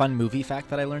want to hear a fun movie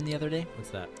fact that I learned the other day? What's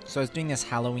that? So I was doing this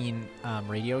Halloween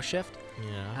radio shift,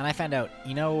 Yeah. and I found out,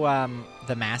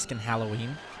 the mask in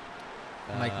Halloween?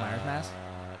 The Mike Myers mask?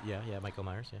 Yeah, Michael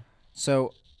Myers, yeah.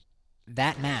 So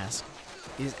that mask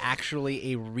is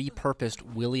actually a repurposed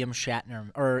William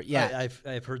Shatner, or yeah.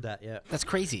 I've heard that, yeah. That's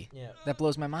crazy. Yeah. That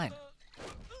blows my mind.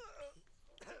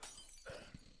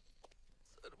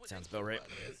 Sounds about right.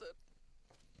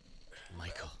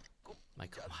 Michael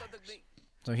Myers.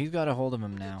 So he's got a hold of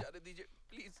him now.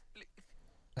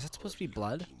 Is that supposed to be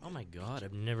blood? Oh my god,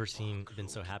 I've never been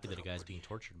so happy that a guy's being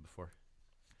tortured before.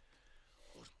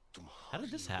 How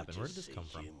did this happen? Where did this come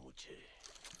from?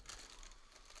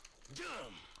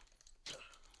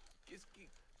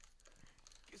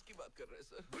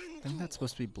 I think that's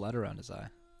supposed to be blood around his eye.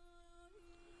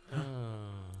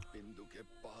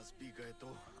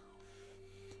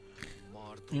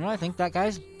 You know, I think that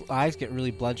guy's eyes get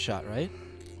really bloodshot, right?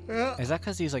 Yeah. Is that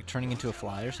because he's like turning into a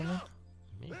fly or something?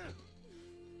 Maybe.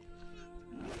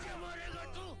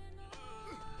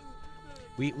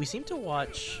 We seem to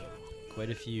watch quite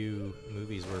a few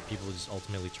movies where people just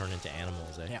ultimately turn into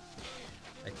animals, eh? Yeah.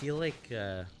 I feel like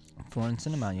Foreign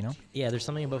cinema, you know? yeah, there's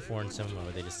something about foreign cinema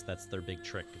where that's their big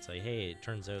trick. It's like, hey, it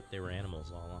turns out they were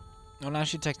animals all along. Oh, now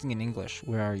she's texting in English.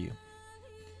 Where are you?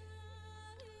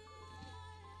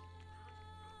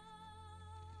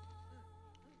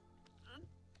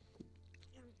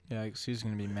 Yeah, Sue's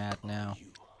gonna be mad now.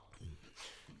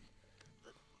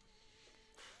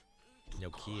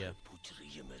 Nokia.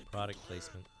 Product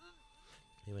placement.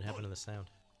 Hey, what happened to the sound?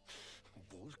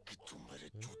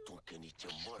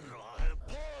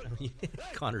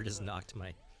 Connor just knocked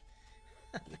my...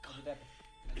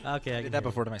 Okay, I did that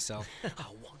before to myself. I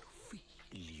want to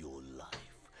feel your life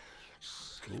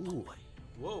slip Ooh. away.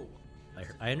 Whoa.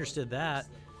 I understood that.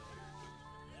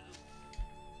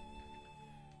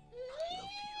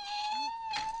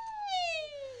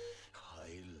 I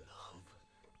love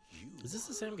you. Is this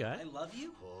the same guy? I love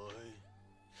you? I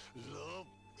love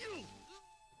you.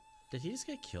 Did he just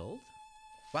get killed?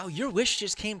 Wow, your wish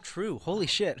just came true. Holy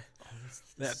shit.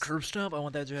 That curb stomp, I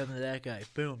want that to happen to that guy.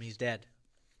 Boom, he's dead.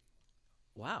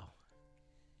 Wow.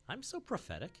 I'm so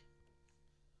prophetic.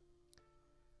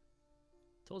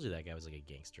 Told you that guy was like a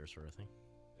gangster sort of thing.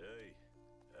 Hey,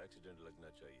 accident lagna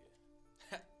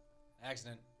chahiye.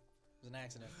 Accident. It was an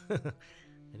accident.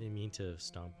 I didn't mean to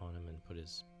stomp on him and put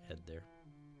his head there.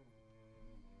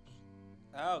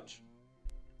 Ouch.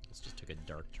 This just took a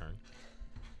dark turn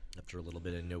after a little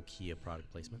bit of Nokia product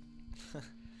placement.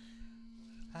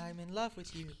 I'm in love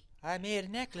with you. I made a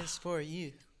necklace for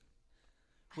you.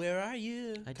 Where are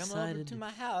you? I Come over decided to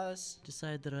my house.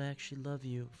 Decide that I actually love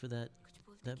you for that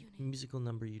musical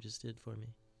number you just did for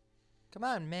me. Come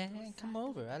on, man. Come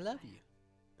over. I love you.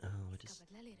 Oh, I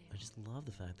just love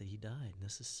the fact that he died.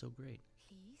 This is so great.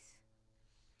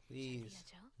 Please.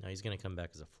 Now he's gonna come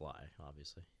back as a fly,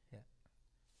 obviously. Yeah.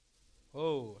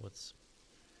 Whoa. What's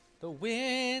The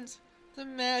winds, the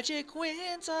magic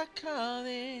winds are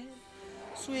coming,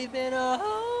 sweeping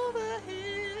over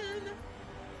him.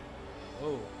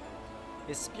 Whoa.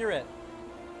 His spirit.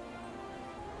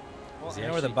 Well, Is I he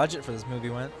know where the actually- budget for this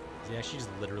movie went. Does he actually just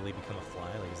literally become a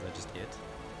fly? Like, is that just it?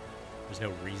 There's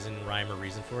no reason, rhyme or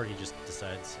reason for it. He just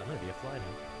decides, I'm gonna be a fly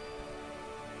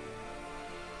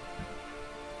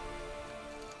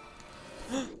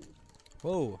now.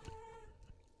 Whoa.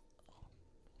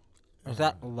 Is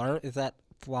that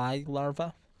fly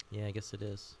larva? Yeah, I guess it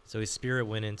is. So his spirit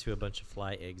went into a bunch of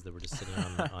fly eggs that were just sitting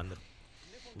on the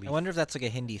leaf. I wonder if that's like a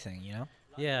Hindi thing, you know?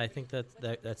 Yeah, I think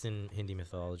that's in Hindi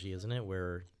mythology, isn't it?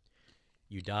 Where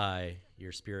you die,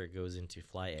 your spirit goes into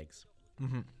fly eggs.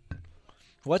 Mm-hmm.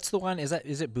 What's the one? Is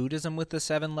it Buddhism with the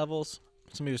 7 levels?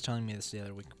 Somebody was telling me this the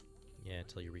other week. Yeah,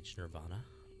 until you reach nirvana.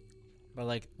 But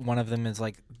like one of them is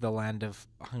like the land of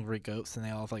hungry goats, and they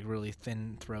all have like really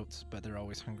thin throats, but they're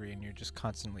always hungry, and you're just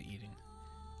constantly eating.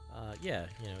 Yeah,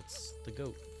 it's the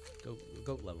goat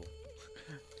level.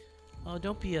 Oh,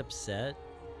 don't be upset.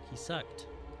 He sucked.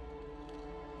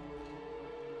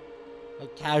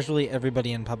 Like casually,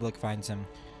 everybody in public finds him.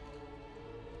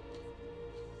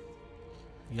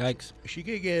 Yikes! She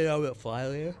could get out of that fly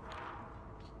layer.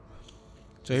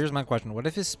 So here's my question: what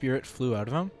if his spirit flew out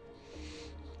of him,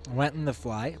 went in the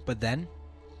fly, but then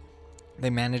they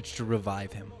managed to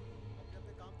revive him?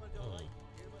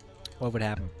 What would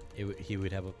happen? He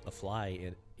would have a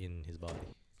fly in his body.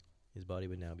 His body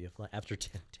would now be a fly after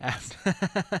 10 days.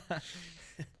 After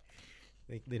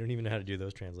They don't even know how to do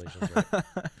those translations right.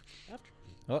 After.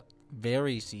 Oh,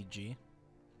 very CG.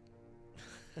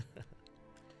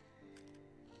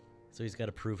 So he's got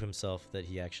to prove himself that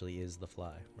he actually is the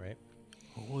fly, right?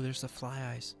 Oh, there's the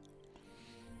fly eyes.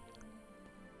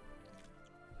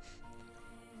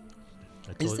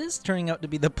 Is this turning out to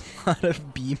be the plot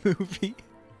of B-movie?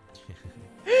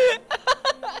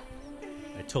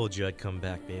 I told you I'd come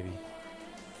back, baby.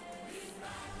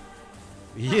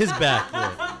 He is back.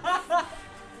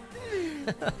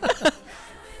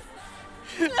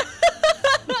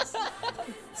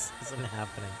 This isn't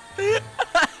happening.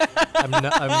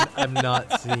 I'm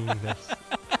not seeing this.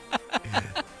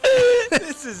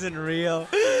 This isn't real.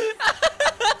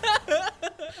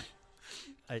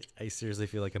 I seriously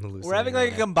feel like I'm hallucinating. We're having like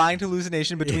right a now. combined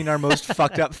hallucination between our most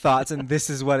fucked up thoughts, and this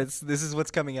is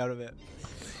what's coming out of it.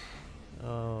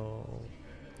 Oh,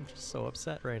 I'm just so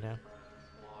upset right now.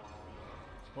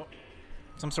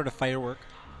 Some sort of firework.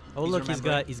 Oh, look,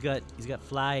 he's got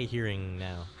fly hearing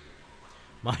now.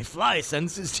 My fly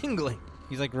sense is tingling.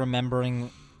 He's like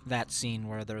remembering that scene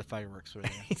where the fireworks were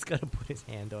there. He's got to put his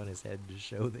hand on his head to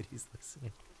show that he's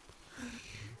listening.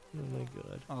 Oh my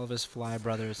god. All of his fly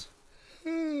brothers.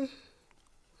 Well,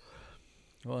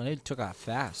 it took off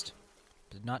fast.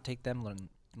 Did not take them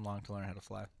long to learn how to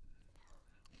fly.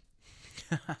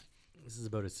 This is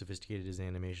about as sophisticated as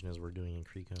animation as we're doing in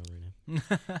Creekon right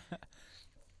now.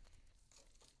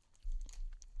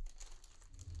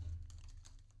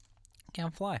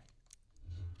 Can't fly.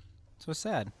 So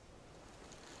sad.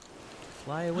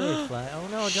 Fly away, fly. Oh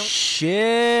no, don't.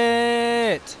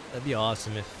 Shit! That'd be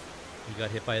awesome if you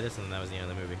got hit by this and that was the end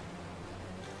of the movie.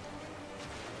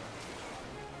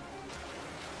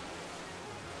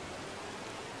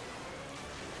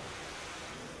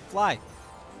 Fly.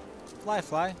 Fly,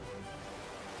 fly.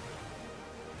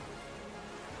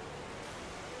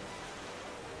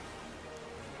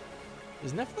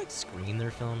 Does Netflix screen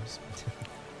their films?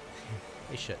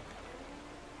 They should.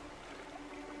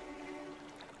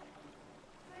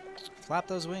 Flap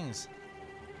those wings.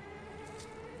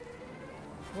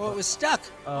 Whoa, it was stuck.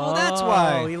 Oh, that's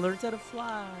why. He learned how to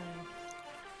fly.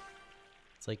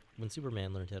 It's like when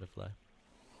Superman learned how to fly.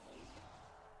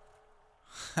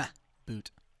 Ha,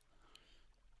 boot.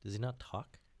 Does he not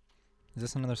talk? Is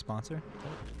this another sponsor?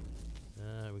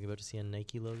 Are we about to see a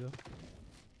Nike logo?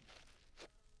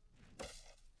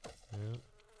 No.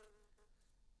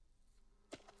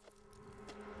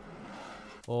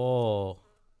 Oh.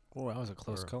 Oh, that was a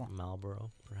close Or call.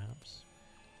 Marlboro, perhaps.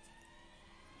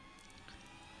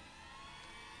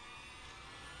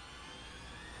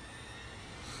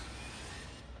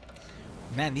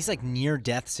 Man, these like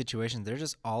near-death situations, they're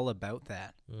just all about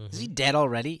that. Is he Mhm. dead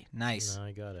already? Nice. No,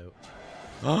 he got out.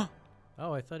 Huh?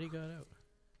 Oh, I thought he got out.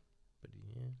 But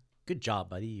yeah. Good job,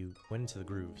 buddy. You went into the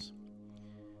grooves.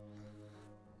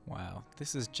 Wow,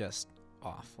 this is just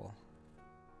awful.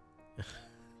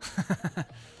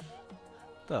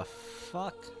 The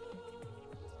fuck?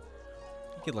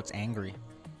 Kid looks angry.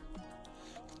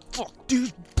 Fuck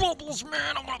these bubbles,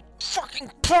 man! I'm gonna fucking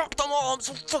pop them all! I'm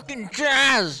so fucking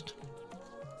jazzed!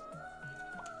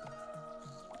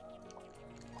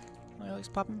 Oh, he likes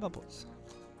popping bubbles.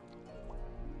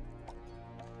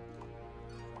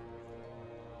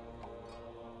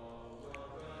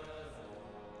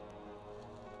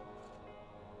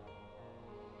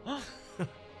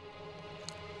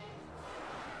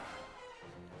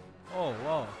 Oh,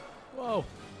 whoa. Whoa.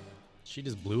 She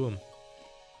just blew him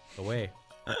away.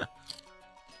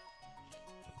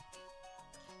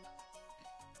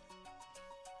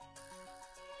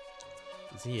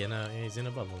 Is he in a? He's in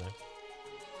a bubble now.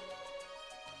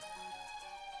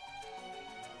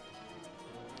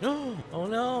 Oh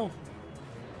no!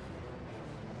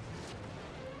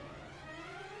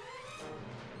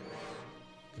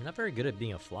 They're not very good at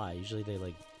being a fly. Usually they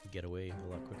like get away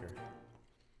a lot quicker.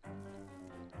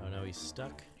 Oh no, he's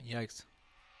stuck. Yikes.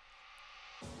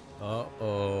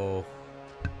 Uh-oh.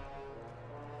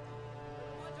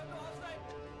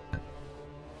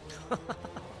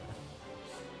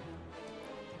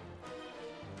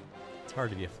 It's hard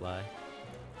to be a fly.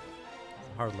 It's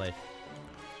a hard life.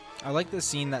 I like the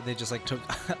scene that they just like took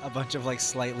a bunch of like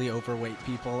slightly overweight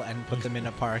people and put them in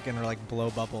a park and were like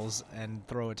blow bubbles and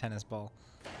throw a tennis ball.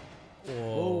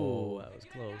 Whoa, that was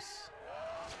close.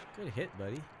 Good hit,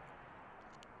 buddy.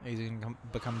 He's gonna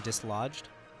become dislodged.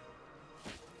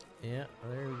 Yeah,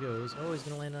 there he goes. Oh, he's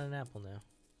gonna land on an apple now.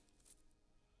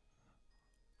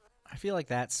 I feel like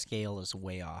that scale is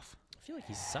way off. I feel like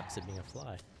he sucks at being a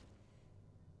fly.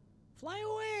 Fly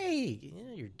away!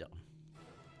 Yeah, you're dumb.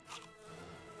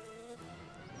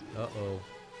 Uh-oh.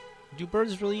 Do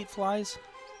birds really eat flies?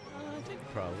 I think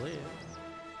probably.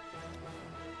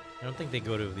 I don't think they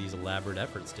go to these elaborate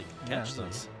efforts to catch them.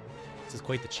 nice. This is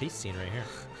quite the chase scene right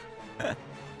here.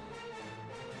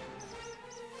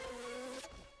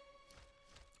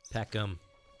 Pack 'em.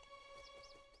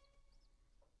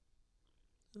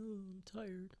 Oh, I'm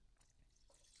tired.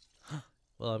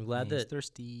 Well, I'm glad He's that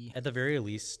thirsty. at the very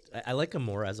least, I like him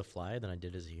more as a fly than I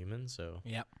did as a human. So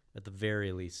Yep. at the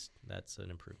very least, that's an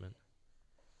improvement.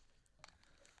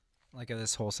 Like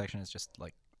this whole section is just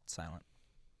like silent.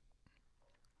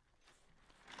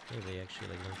 Hey, they actually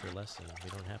like learned their lesson.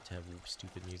 We don't have to have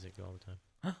stupid music all the time.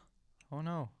 Oh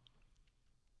no.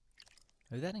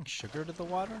 Are they adding sugar to the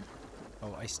water?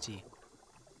 Oh, iced tea.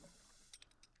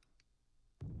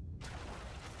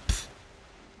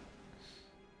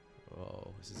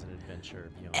 Oh, this is an adventure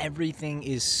beyond. Everything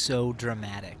is so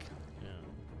dramatic. Yeah,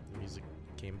 the music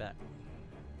came back.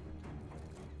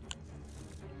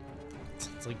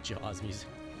 It's like Jaws music.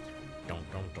 Don't.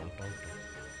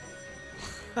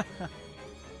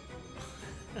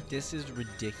 This is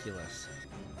ridiculous.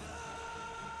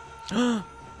 Oh,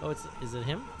 is it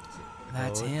him?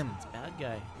 That's him. It's bad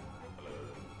guy.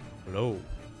 Hello.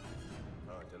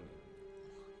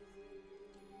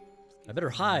 I better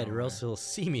hide or else he'll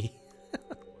see me.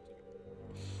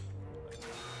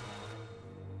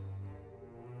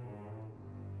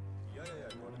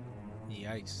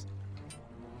 Yikes.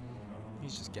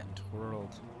 He's just getting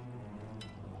twirled.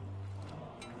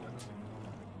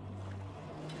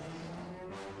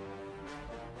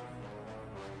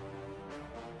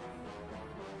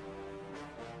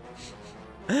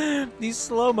 These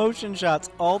slow motion shots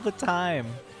all the time.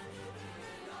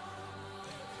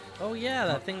 Oh yeah,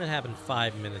 that thing that happened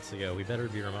 5 minutes ago. We better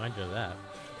be reminded of that.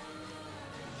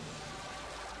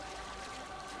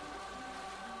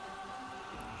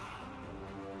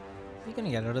 Is he gonna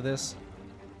get out of this?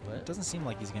 What? It doesn't seem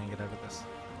like he's gonna get out of this.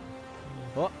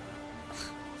 Oh.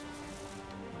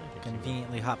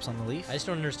 conveniently hops on the leaf. I just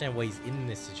don't understand why he's in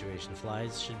this situation.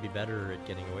 Flies should be better at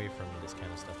getting away from this kind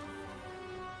of stuff.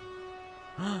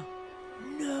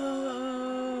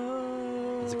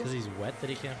 No! Is it because he's wet that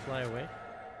he can't fly away?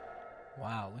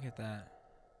 Wow, look at that.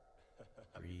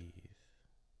 Breathe.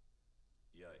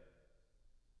 Yeah.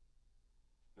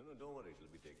 No, don't worry. It'll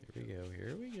be taken.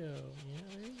 Here we go. Yeah,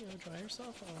 there you go. Dry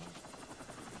yourself off.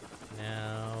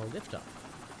 Now, lift off.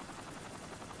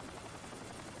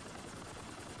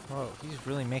 Whoa, he's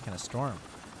really making a storm.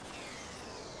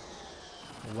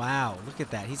 Wow, look at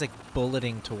that. He's like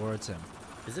bulleting towards him.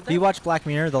 Is it Have you watched Black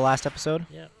Mirror, the last episode?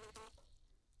 Yeah.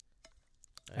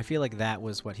 I feel like that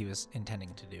was what he was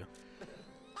intending to do.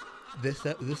 This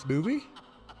movie?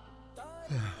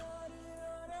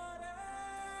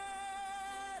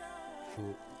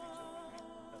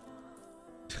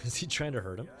 Is he trying to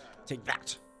hurt him? Take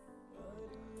that.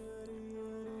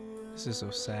 This is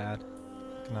so sad.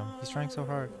 Look at him. He's trying so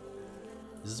hard.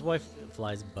 Is this why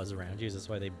flies buzz around you? Is this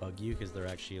why they bug you? Because they're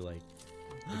actually like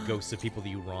the ghosts of people that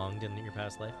you wronged in your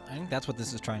past life? I think that's what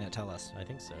this is trying to tell us. I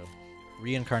think so.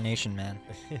 Reincarnation, man.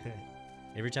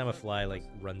 Every time a fly like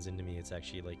runs into me, it's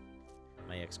actually like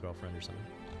my ex-girlfriend or something.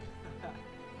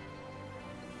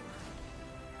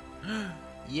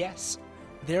 Yes.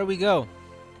 There we go.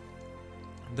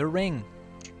 The ring.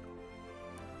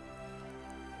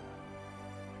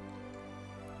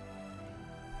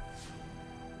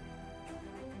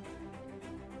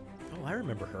 Oh, I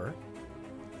remember her.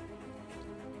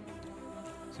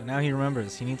 So now he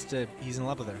remembers. He's in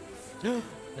love with her. An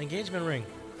engagement ring.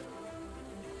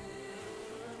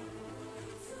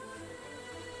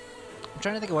 I'm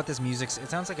trying to think of what this music's. It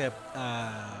sounds like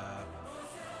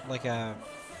a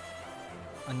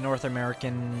North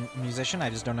American musician. I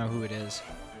just don't know who it is.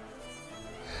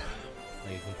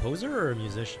 Like a composer or a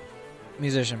musician?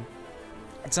 Musician.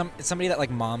 It's somebody that like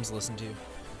moms listen to.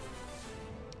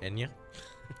 Enya?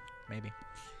 Maybe.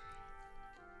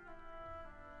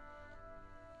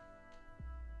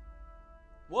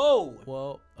 Whoa!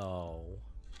 Whoa. Oh.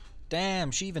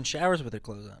 Damn, she even showers with her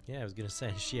clothes on. Yeah, I was going to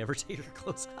say, does she ever take her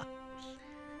clothes off?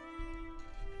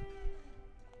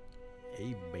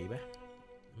 Hey, baby.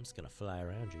 I'm just going to fly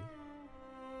around you.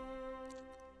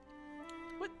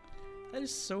 What? That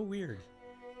is so weird.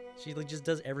 She like just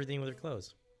does everything with her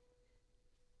clothes.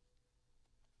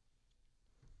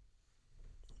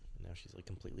 And now she's like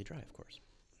completely dry, of course.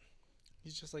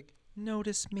 He's just like,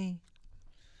 notice me.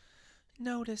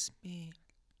 Notice me.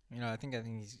 You know, I think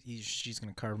she's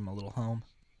gonna carve him a little home.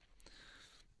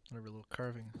 Whatever little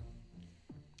carving.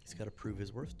 He's got to prove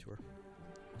his worth to her.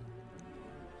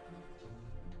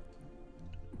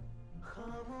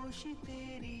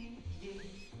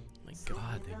 My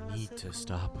God, they need to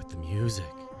stop with the music.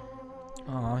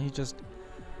 Oh, he just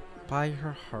by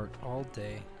her heart all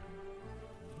day.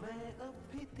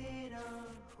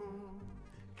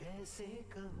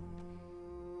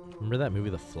 Remember that movie,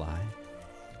 The Fly?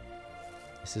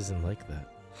 This isn't like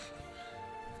that.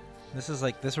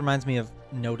 This reminds me of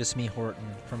Notice Me, Horton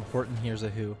from Horton Hears a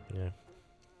Who. Yeah.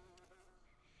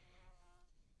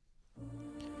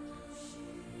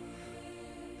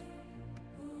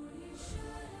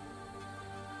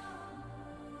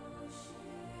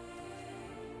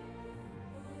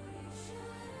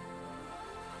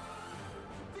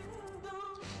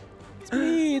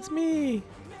 It's me.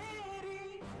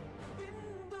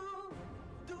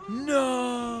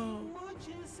 No.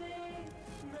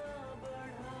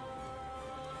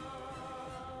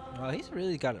 Well, he's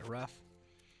really got it rough.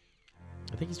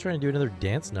 I think he's trying to do another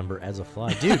dance number as a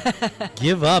fly. Dude,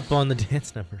 give up on the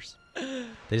dance numbers. They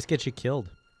just get you killed.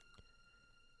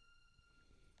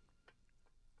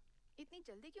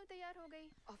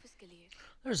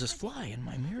 There's this fly in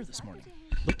my mirror this morning.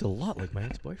 Looked a lot like my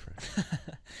ex-boyfriend.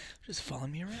 Just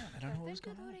following me around. I don't know what was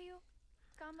going on.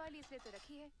 काम वाली इसलिए तो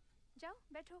रखी है जाओ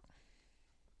बैठो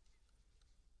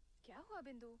क्या हुआ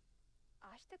बिंदु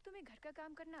आज तक तुम्हें घर का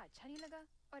काम करना अच्छा नहीं लगा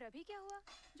और अभी क्या हुआ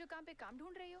जो काम पे काम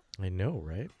ढूंढ रही हो I know,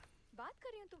 right? बात कर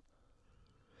रही हूं तुम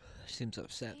She seems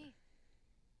upset.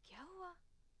 क्या हुआ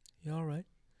You all right?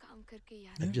 काम करके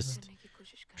याद I'm just करने की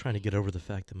कोशिश कर trying to get over the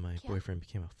fact that my boyfriend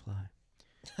became a fly.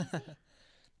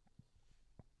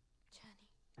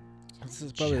 This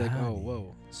is probably like, oh,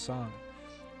 whoa, song.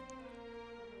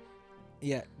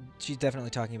 Yeah, she's definitely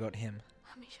talking about him.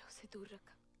 हमेशा उसे दूर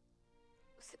रखा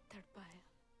उसे तड़पाया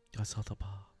I saw the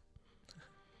ball.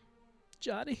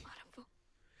 Johnny. और अब वो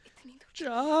इतनी दूर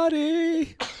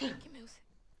Johnny. कि मैं उसे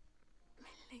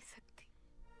मिल नहीं सकती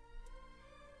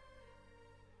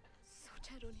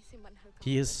सोचा रोने से मन हल्का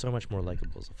He is so much more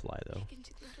likable as a fly, though. लेकिन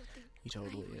जितना रोती He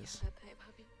totally is. याद आता है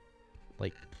भाभी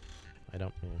Like, I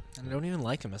don't. Yeah. And I don't even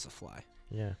like him as a fly.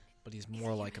 Yeah. but he's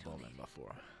more likable than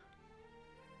before.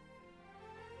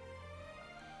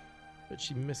 But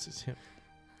she misses him.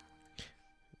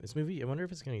 This movie, I wonder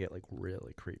if it's gonna get like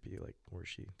really creepy, like where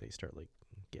they start like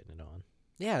getting it on.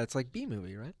 Yeah, it's like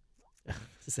B-movie, right?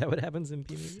 Is that what happens in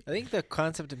B-movie? I think the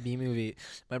concept of B-movie,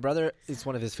 my brother, it's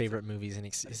one of his favorite movies, and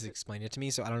he's explained it to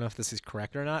me, so I don't know if this is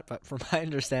correct or not, but from my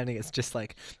understanding, it's just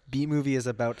like B-movie is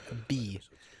about B,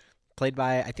 played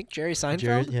by, I think, Jerry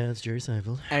Seinfeld. It's Jerry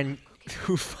Seinfeld. And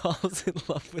who falls in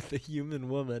love with a human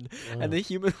woman, and the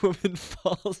human woman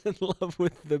falls in love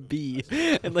with the bee,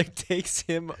 and like takes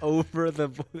him over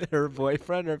her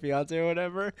boyfriend or fiance or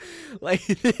whatever. Like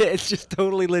it's just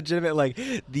totally legitimate. Like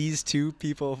these two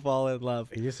people fall in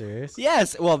love. Are you serious?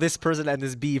 Yes. Well, this person and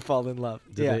this bee fall in love.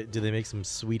 Do they make some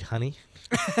sweet honey?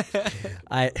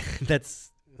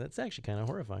 That's actually kind of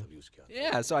horrifying.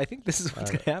 Yeah, so I think this is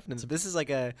what's gonna happen. This is like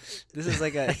a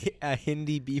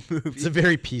Hindi B movie. It's a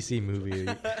very PC movie.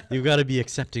 You've got to be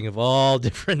accepting of all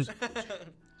different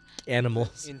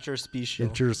animals,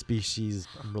 interspecies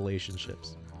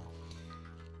relationships.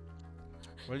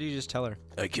 What did you just tell her?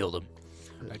 I killed him.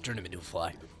 I turned him into a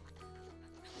fly.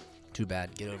 Too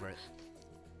bad. Get over it.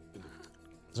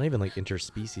 It's not even like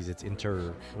interspecies. It's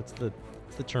What's the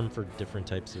term for different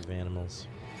types of animals?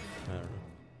 I don't know.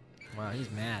 Wow,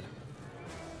 he's mad.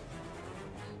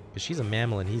 Because she's a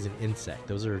mammal and he's an insect.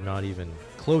 Those are not even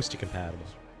close to compatible.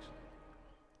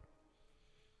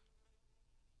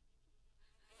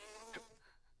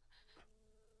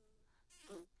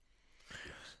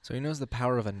 So he knows the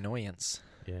power of annoyance.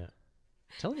 Yeah.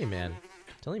 Telling you, man,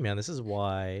 this is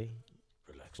why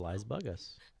flies bug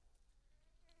us.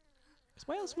 Because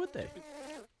why else would they?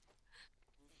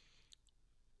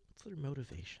 What's their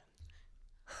motivation?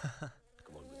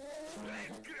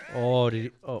 Oh,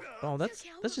 that's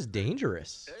just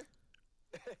dangerous.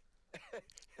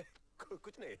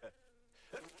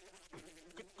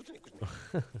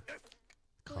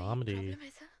 Comedy.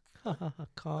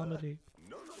 Comedy.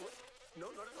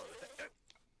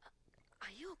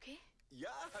 Are you okay?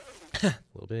 A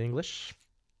little bit of English.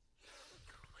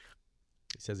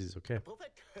 He says he's okay.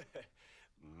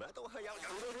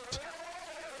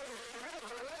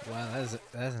 Wow,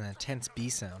 that is an intense bee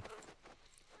sound.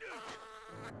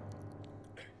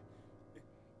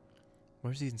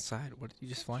 Where's he inside? What did you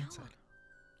just fly inside?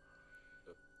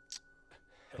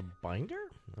 A binder?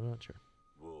 I'm not sure.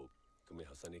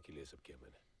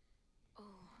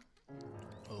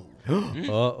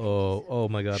 Oh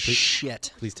my god. Please,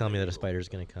 shit. Please tell me that a spider's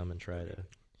gonna come and try to...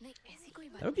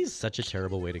 That would be such a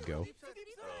terrible way to go.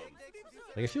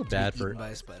 Like I feel bad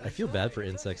for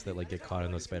insects that like get caught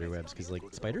in those spider webs because like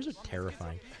spiders are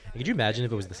terrifying. Like, could you imagine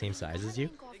if it was the same size as you?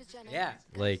 Yeah.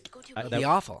 Like that'd be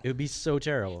awful. It would be so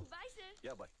terrible.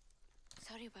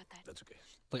 Sorry about that. That's okay.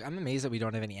 Like I'm amazed that we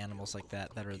don't have any animals like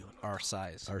that are our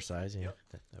size. Our size, yeah.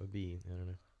 That would be, I don't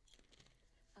know.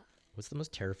 What's the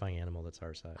most terrifying animal that's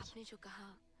our size?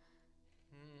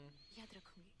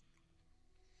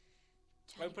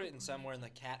 I would put it in somewhere in the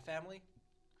cat family.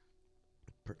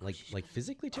 Like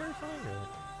physically terrifying, or like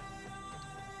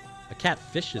a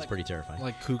catfish is pretty terrifying.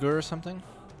 Like cougar or something.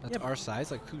 That's our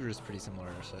size. Like cougar is pretty similar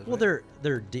to our size. Well, right?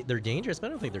 they're dangerous, but I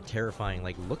don't think they're terrifying.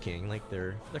 Like looking, like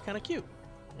they're kind of cute.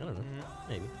 I don't know,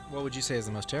 maybe. What would you say is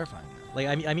the most terrifying? Like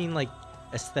I mean like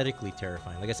aesthetically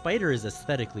terrifying. Like a spider is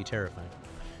aesthetically terrifying.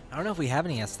 I don't know if we have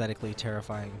any aesthetically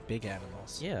terrifying big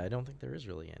animals. Yeah, I don't think there is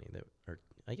really any that are.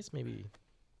 I guess maybe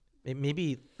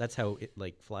that's how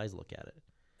flies look at it.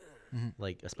 Mm-hmm.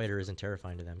 Like a spider isn't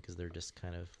terrifying to them because they're just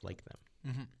kind of like them.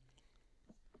 Mm-hmm.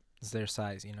 It's their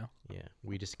size, you know. Yeah,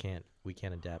 we can't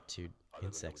adapt to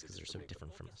insects because they're so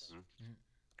different from us. Mm-hmm.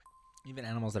 Even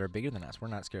animals that are bigger than us, we're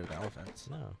not scared of elephants.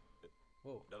 No.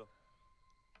 Whoa.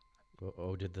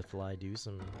 Oh, did the fly do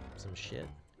some shit?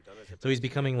 So he's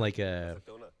becoming like a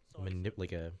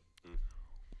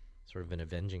sort of an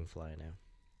avenging fly now,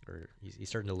 or he's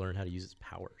starting to learn how to use his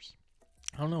powers.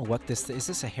 I don't know what this is.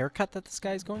 This a haircut that this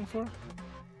guy's going for?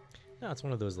 No, it's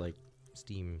one of those like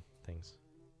steam things.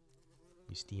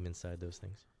 You steam inside those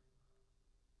things.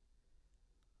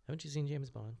 Haven't you seen James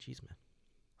Bond? Jeez, man.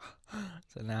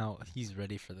 So now he's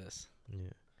ready for this.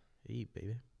 Yeah. Hey,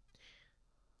 baby.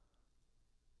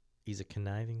 He's a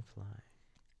conniving fly.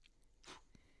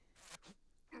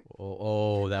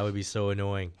 Oh, that would be so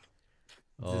annoying.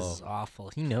 This is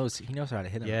awful. He knows how to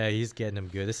hit him. Yeah, he's getting him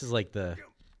good. This is like the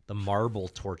marble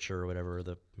torture or whatever.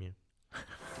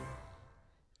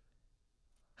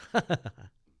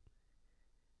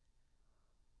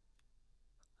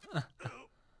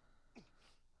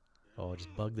 Oh,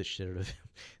 just bug the shit out of him.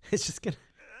 It's just gonna...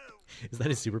 Is that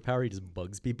his superpower? He just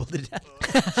bugs people to death?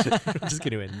 I'm just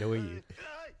gonna annoy you.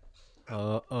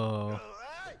 Uh-oh.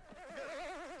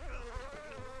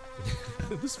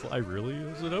 This fly really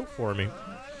is it out for me.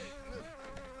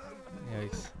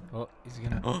 Yikes. Oh, he's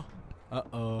gonna...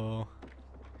 Uh-oh.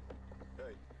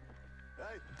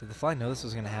 Did the fly know this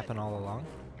was gonna happen all along?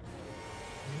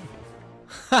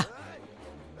 Ha!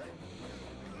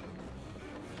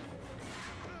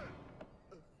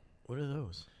 What are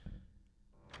those?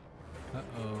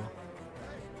 Uh-oh.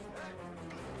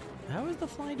 How is the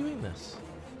fly doing this?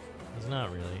 It's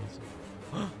not really.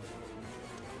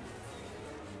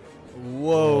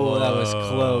 Whoa, that was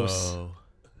close.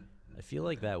 I feel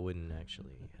like that wouldn't actually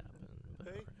happen.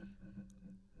 But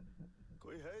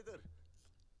कोई है इधर?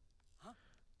 हाँ,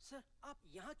 sir, आप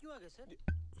यहाँ क्यों आ गए, sir?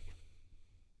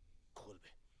 खोल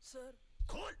बे, sir,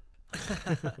 खोल!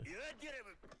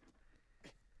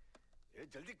 ये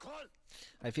जल्दी खोल!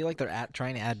 I feel like they're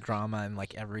trying to add drama in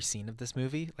like every scene of this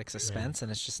movie, like suspense, and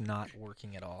it's just not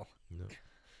working at all. No.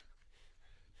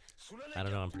 I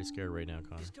don't know. I'm pretty scared right now,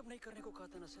 Connor.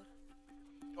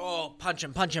 Oh, punch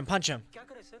him, punch him, punch him.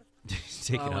 He's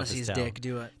taking I wanna off see his his towel. dick,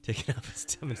 do it. Taking off his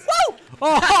towel. Woo!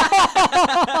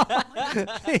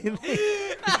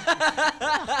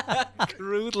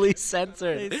 Crudely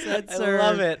censored. Censored.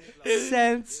 I love it.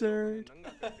 Censored.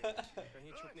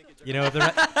 You know, if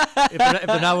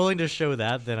they're not willing to show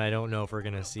that, then I don't know if we're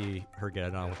gonna see her get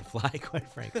it on with the fly. Quite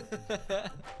frankly.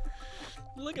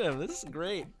 Look at him. This is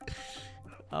great.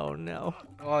 Oh no.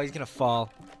 Oh, he's gonna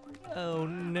fall. Oh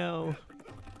no.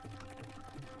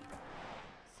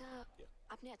 Sir,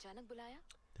 आपने अचानक बुलाया?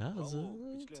 That was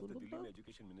पिछले हफ्ते दिल्ली में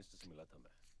education minister से मिला था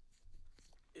मैं.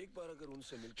 एक बार अगर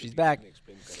उनसे मिलकर She's back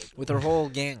with her whole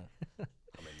gang.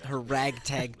 Her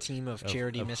ragtag team of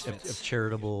charity misfits. Of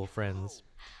charitable friends.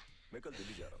 मैं कल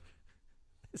दिल्ली जा रहा हूँ.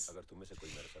 अगर तुम में से कोई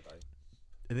मेरे साथ आए.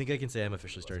 I think I can say I'm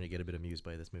officially starting to get a bit amused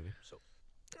by this movie.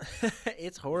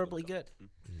 It's horribly good.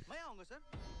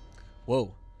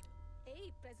 Whoa.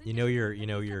 You know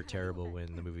you're terrible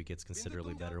when the movie gets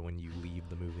considerably better when you leave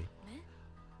the movie.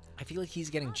 I feel like he's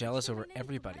getting jealous over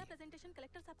everybody.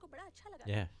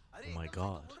 Yeah. Oh my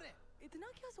god.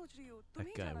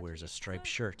 That guy wears a striped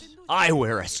shirt. I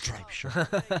wear a striped shirt.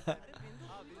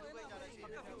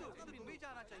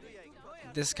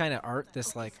 This kind of art,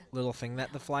 this like little thing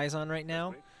that the fly's on right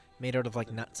now, made out of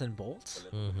like nuts and bolts.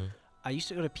 Mm-hmm. I used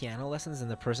to go to piano lessons, and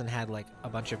the person had like a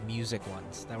bunch of music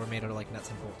ones that were made out of like nuts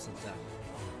and bolts and stuff.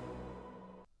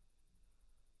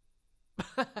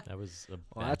 That was a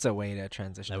Well, that's a way to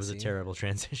transition. That was a scene. terrible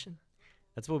transition.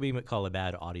 That's what we call a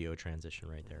bad audio transition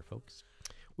right there, folks.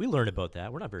 We learned about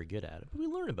that. We're not very good at it, but we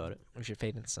learned about it. We should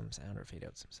fade in some sound or fade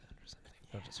out some sound or something.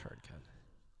 Not just hard cut.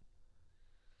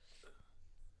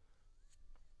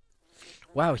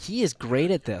 Wow, he is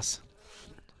great at this.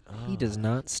 He does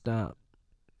not stop.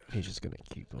 He's just gonna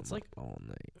keep him It's like- all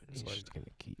night. He's like- just gonna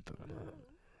keep him up.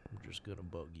 I'm just gonna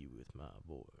bug you with my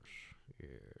voice. Yeah,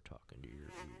 talking to your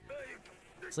ear.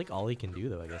 It's like all he can do,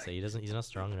 though. I guess he's not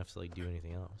strong enough to like do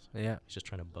anything else. Yeah. He's just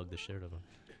trying to bug the shit out of him.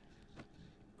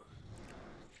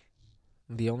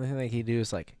 The only thing that he do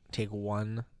is like take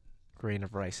one grain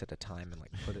of rice at a time and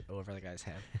like put it over the guy's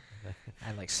head,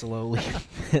 and like slowly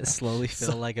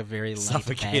fill like a very light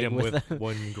Suffocate bag him with with them,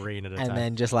 one grain at a and time.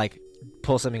 then just like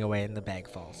pull something away and the bag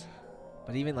falls.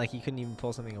 But even like he couldn't even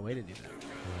pull something away to do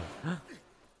that.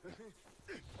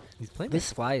 He's playing.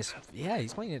 This fly is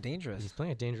he's playing it dangerous. He's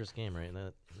playing a dangerous game, right?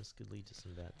 And this could lead to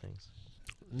some bad things.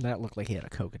 That looked like he had a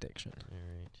coke addiction. All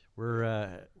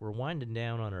right, we're winding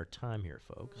down on our time here,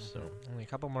 folks. So Only a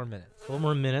couple more minutes. a couple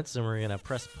more minutes, and we're gonna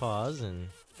press pause, and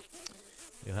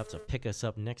you'll have to pick us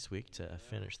up next week to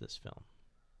finish this film.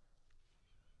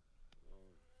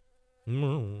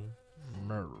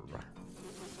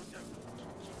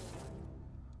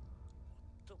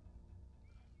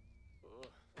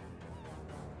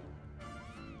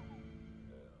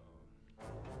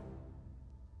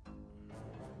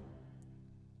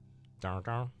 Down,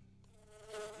 down.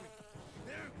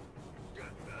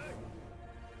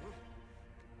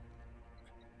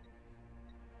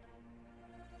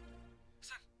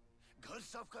 घर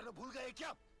साफ करना भूल गए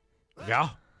क्या? Yeah.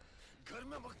 घर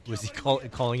में Was he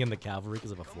calling in the cavalry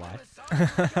because of a fly?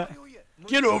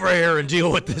 Get over here and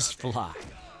deal with this fly.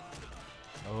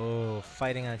 Oh,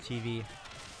 fighting on TV.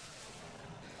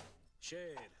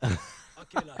 शेर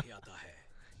अकेला ही आता है.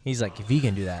 He's like, if he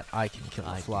can do that, I can kill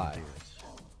a fly.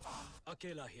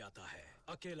 अकेला ही आता है.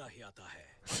 अकेला ही आता है.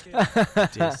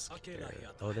 Disc. अकेला ही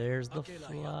आता Oh, there's the अकेला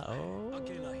fly. ही आता है. Oh.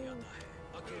 अकेला ही आता है.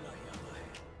 अकेला ही आता है.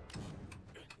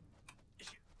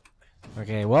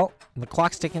 Okay, well, the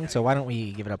clock's ticking, so why don't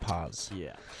we give it a pause?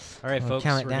 Yeah. All right, We'll folks,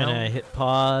 count it we're going down. to hit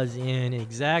pause in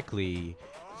exactly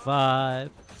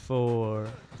 5, 4,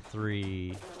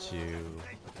 3, 2,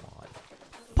 1.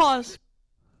 Pause.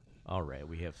 All right,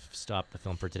 we have stopped the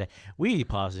film for today. We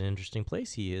paused in an interesting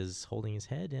place. He is holding his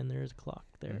head, and there's a clock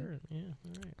there. Yeah,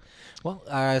 all right.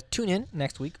 Well, tune in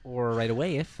next week or right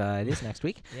away if it is next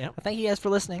week. Yeah. Thank you guys for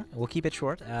listening. We'll keep it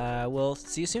short. We'll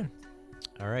see you soon.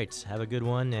 All right, have a good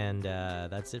one, and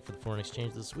that's it for the Foreign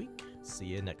Exchange this week. See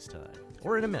you next time.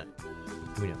 Or in a minute.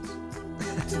 Who knows?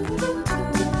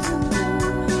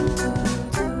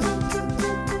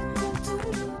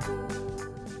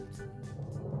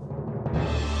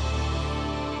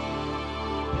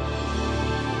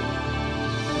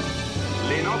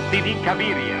 Le notti di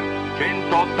Cabiria,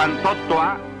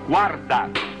 188A,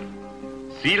 guarda.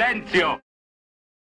 Silenzio!